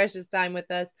of your precious time with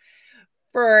us.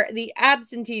 For the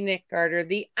absentee Nick Garter,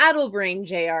 the addlebrain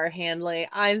J.R. Handley,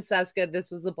 I'm Seska.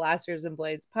 This was the Blasters and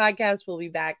Blades podcast. We'll be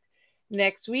back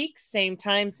next week, same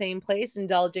time, same place,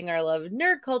 indulging our love of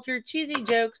nerd culture, cheesy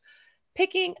jokes,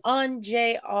 picking on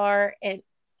JR, and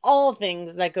all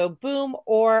things that go boom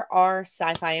or are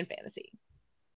sci-fi and fantasy.